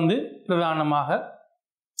அடர்த்தி வந்து பிரதானமாக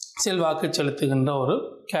செல்வாக்கு செலுத்துகின்ற ஒரு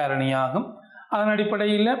காரணியாகும். அதன்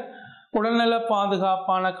அடிப்படையில் உடல்நல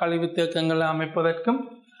பாதுகாப்பான கழிவு தேக்கங்களை அமைப்பதற்கும்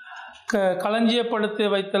களஞ்சியப்படுத்தி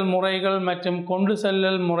வைத்தல் முறைகள் மற்றும் கொண்டு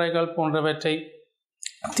செல்லல் முறைகள் போன்றவற்றை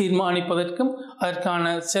தீர்மானிப்பதற்கும்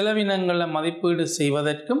அதற்கான செலவினங்களை மதிப்பீடு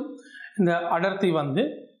செய்வதற்கும் இந்த அடர்த்தி வந்து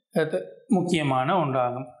முக்கியமான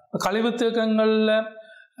ஒன்றாகும். கழிவு தேக்கங்களில்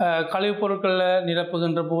கழிவுப் பொருட்களை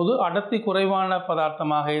நிரப்புகின்ற போது அடர்த்தி குறைவான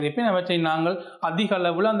பதார்த்தமாக இருப்பின் அவற்றை நாங்கள் அதிக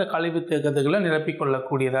அளவில் அந்த கழிவு தேக்கத்துக்களை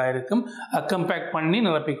நிரப்பிக்கொள்ளக்கூடியதாக இருக்கும். கம்பேக்ட் பண்ணி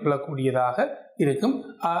நிரப்பிக்கொள்ளக்கூடியதாக இருக்கும்.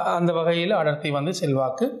 அந்த வகையில் அடர்த்தி வந்து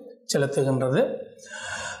செல்வாக்கு செலுத்துகின்றது.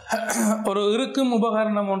 ஒரு இருக்கும்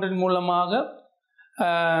உபகரணம் ஒன்றின் மூலமாக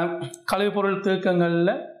கழிவுப்பொருள்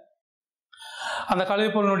தேக்கங்களில் அந்த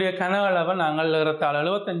கழிவுப்பொருளுடைய கன அளவை நாங்கள்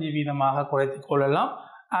 75% குறைத்து கொள்ளலாம்.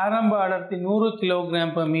 ஆரம்ப அடர்த்தி 100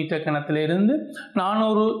 kg/m கணத்திலிருந்து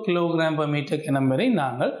 400 kg/m கணம் வரை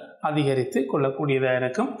நாங்கள் அதிகரித்து கொள்ளக்கூடியதாக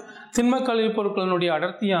இருக்கும். திண்ம கழிவுப் பொருட்களினுடைய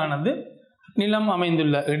அடர்த்தியானது நிலம்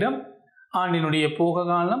அமைந்துள்ள இடம், ஆண்டினுடைய போக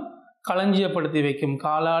காலம், களஞ்சியப்படுத்தி வைக்கும்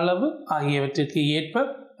கால அளவு ஆகியவற்றிற்கு ஏற்ப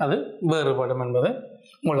அது வேறுபடும் என்பதை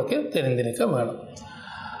உங்களுக்கு தெரிந்திருக்க வேணும்.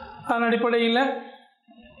 அதன் அடிப்படையில்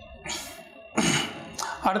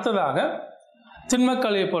அடுத்ததாக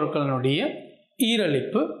திண்மக்கழிவுப் பொருட்களினுடைய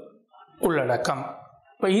ஈரலிப்பு உள்ளடக்கம்.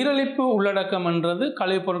 இப்போ ஈரலிப்பு உள்ளடக்கம் என்றது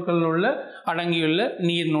கழிவுப் பொருட்களில் உள்ள அடங்கியுள்ள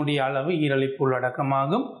நீரினுடைய அளவு ஈரலிப்பு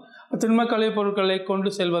உள்ளடக்கமாகும். திண்மக்கழிவுப் பொருட்களை கொண்டு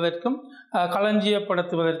செல்வதற்கும்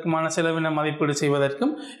களஞ்சியப்படுத்துவதற்குமான செலவின மதிப்பீடு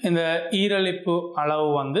செய்வதற்கும் இந்த ஈரலிப்பு அளவு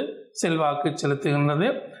வந்து செல்வாக்கு செலுத்துகின்றது.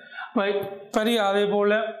 அதே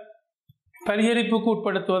போல பரிகரிப்புக்கு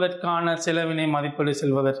உட்படுத்துவதற்கான செலவினை மதிப்பீடு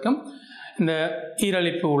செல்வதற்கும் இந்த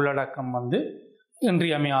ஈரலிப்பு உள்ளடக்கம் வந்து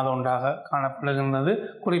இன்றியமையாத ஒன்றாக காணப்படுகின்றது.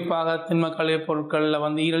 குறிப்பாக திண்மக்கழிவுப் பொருட்களில்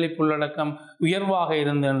வந்து ஈரலிப்பு உள்ளடக்கம் உயர்வாக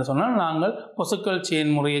இருந்து என்று சொன்னால் நாங்கள் பொசுக்கல்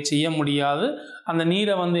செயல்முறையை செய்ய முடியாது. அந்த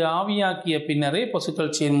நீரை வந்து ஆவியாக்கிய பின்னரே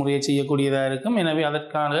பொசுக்கல் செயல்முறையை செய்யக்கூடியதாக இருக்கும். எனவே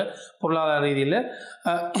அதற்கான பொருளாதார ரீதியில்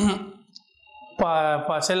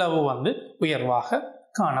செலவு வந்து உயர்வாக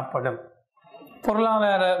காணப்படும்.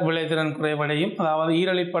 பொருளாதார விளைதிறன் குறைவடையும். அதாவது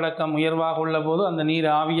ஈரலிப்படக்கம் உயர்வாக உள்ள போது அந்த நீர்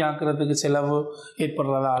ஆவியாக்குறதுக்கு செலவு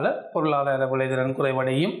ஏற்படுறதால பொருளாதார விளைதிறன்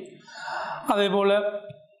குறைவடையும். அதே போல்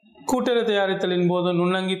கூட்டுறவு தயாரித்தலின் போது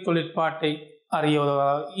நுண்ணங்கி தொழிற்பாட்டை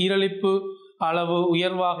அறியுவதால் ஈரலிப்பு அளவு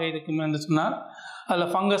உயர்வாக இருக்கும் என்று சொன்னால்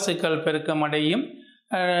அதில் ஃபங்கஸுக்கள் பெருக்கம் அடையும்.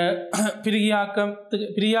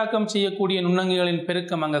 பிரியாக்கம் செய்யக்கூடிய நுண்ணங்கிகளின்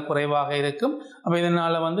பெருக்கம் அங்கே குறைவாக இருக்கும். அப்போ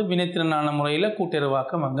இதனால் வந்து வினைத்திறனான முறையில்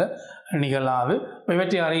கூட்டுறவாக்கம் அங்கே நிகழாது.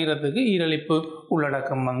 இவற்றை அறிகிறதுக்கு ஈரலிப்பு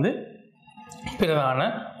உள்ளடக்கம் வந்து பிரதான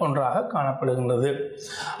ஒன்றாக காணப்படுகின்றது.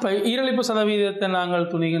 இப்போ ஈரலிப்பு சதவீதத்தை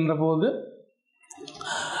நாங்கள் துணிகின்ற போது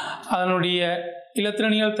அதனுடைய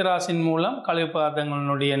இலத்திரனியல் திராசின் மூலம் கழிவு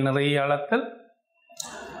பதார்த்தங்களுடைய நிறைய அளத்தல்,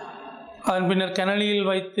 அதன் பின்னர் கனலியில்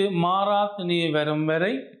வைத்து மாறா துணியை வரும்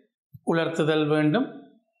வரை உலர்த்துதல் வேண்டும்,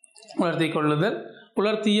 உலர்த்தி கொள்ளுதல்,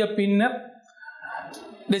 உலர்த்திய பின்னர்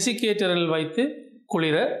டெசிகேட்டரில் வைத்து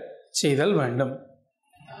குளிர செய்தல் வேண்டும்.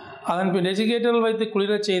 அதன் பின் டெசிகேட்டரில் வைத்து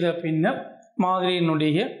குளிர செய்த பின்னர்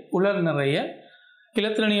மாதிரியினுடைய உலர் நிறைய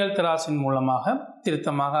இலத்திரனியல் திராசின் மூலமாக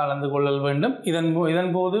திருத்தமாக அளந்து கொள்ளல் வேண்டும்.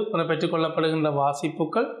 இதன்போது பெற்றுக்கொள்ளப்படுகின்ற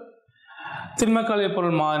வாசிப்புக்கள் திண்மக்கழிவுப்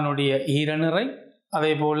பொருள் மாதிரியினுடைய ஈரநிறை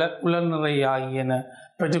அதே போல உலர் நிறை ஆகியன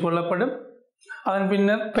பெற்றுக்கொள்ளப்படும். அதன்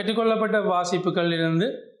பின்னர் பெற்றுக்கொள்ளப்பட்ட வாசிப்புகளிலிருந்து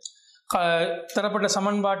தரப்பட்ட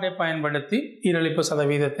சமன்பாட்டை பயன்படுத்தி ஈரலிப்பு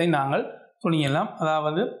சதவீதத்தை நாங்கள் துணியலாம்.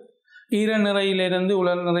 அதாவது ஈரநிறையிலிருந்து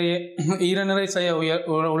ஈரநிறை செய்ய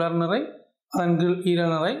உலர்நிறை அதன் கீழ்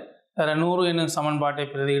ஈரநிறை தர 100 என்னும் சமன்பாட்டை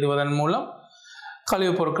பிரதியிடுவதன் மூலம்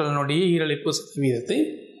கழிவுப் பொருட்களினுடைய ஈரலிப்பு சதவீதத்தை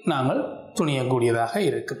நாங்கள் துணியக்கூடியதாக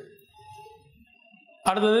இருக்கும்.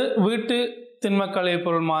 அடுத்தது வீட்டு திண்ம கழிவுப்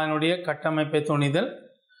பொருள் மாதிரியினுடைய கட்டமைப்பை துணிதல்.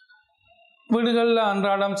 வீடுகளில்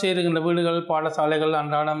அன்றாடம் சேருகின்ற பாடசாலைகள்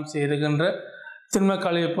அன்றாடம் சேருகின்ற திண்ம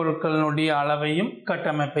கழிவுப் பொருட்களினுடைய அளவையும்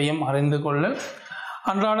கட்டமைப்பையும் அறிந்து கொள்ளல்.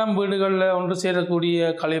 அன்றாடம் வீடுகளில் ஒன்று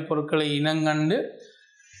சேரக்கூடிய கழிவுப் பொருட்களை இனங்கண்டு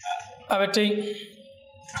அவற்றை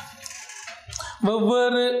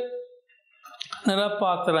வெவ்வேறு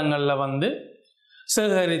நிறப்பாத்திரங்களில்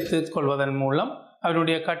சேகரித்து கொள்வதன் மூலம்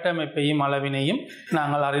அவருடைய கட்டமைப்பையும் அளவினையும்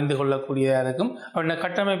நாங்கள் அறிந்து கொள்ளக்கூடியதாக இருக்கும். அவருடைய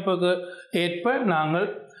கட்டமைப்புக்கு ஏற்ப நாங்கள்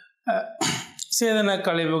சேதன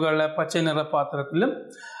கழிவுகளை பச்சை நிற பாத்திரத்திலும்,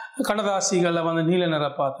 கடதாசிகளை நீல நிற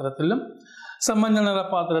பாத்திரத்திலும், செம்மஞ்சள் நிற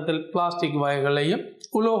பாத்திரத்தில் பிளாஸ்டிக் வகைகளையும்,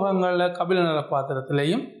 உலோகங்களில் கபில நிற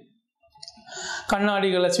பாத்திரத்திலையும்,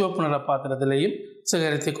 கண்ணாடிகளை சிவப்பு நிற பாத்திரத்திலையும்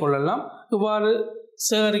சேகரித்து கொள்ளலாம். இவ்வாறு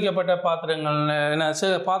சேகரிக்கப்பட்ட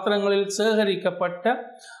பாத்திரங்களில் சேகரிக்கப்பட்ட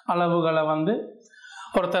அளவுகளை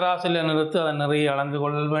ஒரு தராசில் நிறுத்து அதை நிறைய அளந்து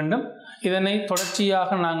கொள்ள வேண்டும். இதனை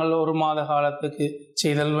தொடர்ச்சியாக நாங்கள் 1 மாத காலத்துக்கு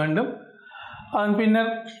செய்தல் வேண்டும். அதன் பின்னர்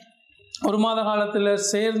 1 மாத காலத்தில்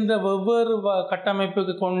சேர்ந்த வெவ்வேறு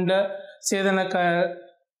கட்டமைப்புக்கு கொண்ட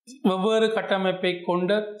வெவ்வேறு கட்டமைப்பை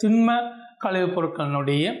கொண்ட திண்ம கழிவுப்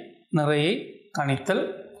பொருட்களினுடைய நிறையை கணித்தல்.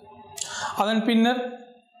 அதன் பின்னர்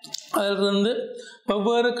அதிலிருந்து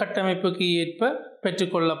வெவ்வேறு கட்டமைப்புக்கு ஏற்ப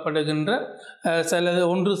பெற்றுக்கொள்ளப்படுகின்ற சிலது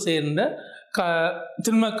ஒன்று சேர்ந்த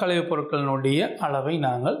திண்ம கழிவுப் பொருட்களினுடைய அளவை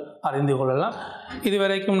நாங்கள் அறிந்து கொள்ளலாம்.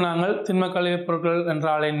 இதுவரைக்கும் நாங்கள் திண்ம கழிவுப் பொருட்கள்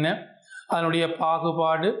என்றால் என்ன, அதனுடைய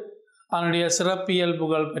பாகுபாடு, அதனுடைய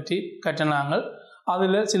சிறப்பியல்புகள் பற்றி கற்ற நாங்கள்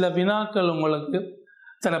அதில் சில வினாக்கள் உங்களுக்கு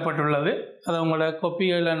தரப்பட்டுள்ளது. அதை உங்களோட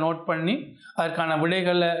கொப்பிகளை நோட் பண்ணி அதற்கான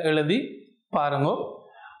விடைகளை எழுதி பாருங்க.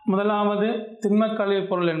 முதலாவது திண்ம கழிவுப்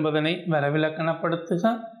பொருள் என்பதனை வரவிலக்கணப்படுத்துக,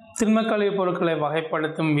 திண்ம கழிவுப் பொருட்களை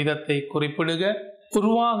வகைப்படுத்தும் விதத்தை குறிப்பிடுக,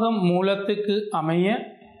 உருவாகும் மூலத்துக்கு அமைய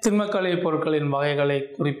திண்ம கழிவுப் பொருட்களின் வகைகளை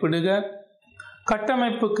குறிப்பிடுக,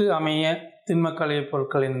 கட்டமைப்புக்கு அமைய திண்ம கழிவுப்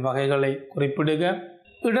பொருட்களின் வகைகளை குறிப்பிடுக,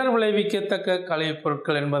 இடர் விளைவிக்கத்தக்க கழிவுப்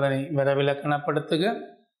பொருட்கள் என்பதனை வரவிலக்கணப்படுத்துக.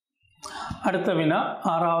 அடுத்த வினா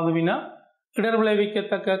 6வது வினா, இடர்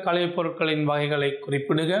விளைவிக்கத்தக்க கழிவுப் பொருட்களின் வகைகளை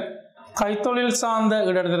குறிப்பிடுக, கைத்தொழில் சார்ந்த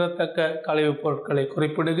இடர் தரத்தக்க கழிவுப் பொருட்களை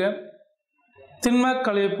குறிப்பிடுக, திண்ம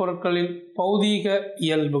கழிவுப் பொருட்களின் பௌதீக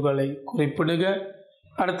இயல்புகளை குறிப்பிடுக.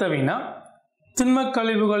 அடுத்த வினா, திண்ம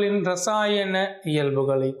கழிவுகளின் இரசாயன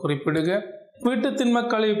இயல்புகளை குறிப்பிடுக. வீட்டு திண்ம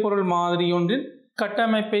கழிவுப் பொருள் மாதிரி ஒன்றின்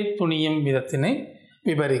கட்டமைப்பை துணியும் விதத்தினை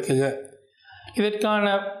விவரிக்குக. இதற்கான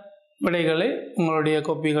விடைகளை உங்களுடைய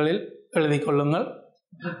கோப்பிகளில் எழுதி கொள்ளுங்கள்.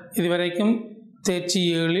 இதுவரைக்கும் தேர்ச்சி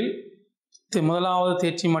 7இல் முதலாவது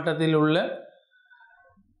தேர்ச்சி மட்டத்தில் உள்ள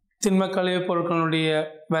திண்ம கழிவுப் பொருட்களுடைய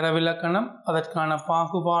வரவிலக்கணம், அதற்கான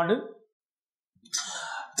பாகுபாடு,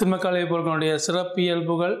 திண்ம கழிவுப் பொருட்களுடைய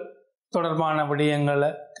சிறப்பியல்புகள் தொடர்பான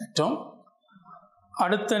விடயங்களை கற்றோம்.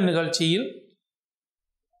 அடுத்த நிகழ்ச்சியில்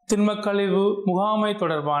திண்ம கழிவு முகாமை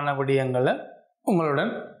தொடர்பான விடயங்களை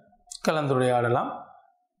உங்களுடன் கலந்துரையாடலாம்.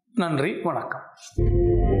 நன்றி, வணக்கம்.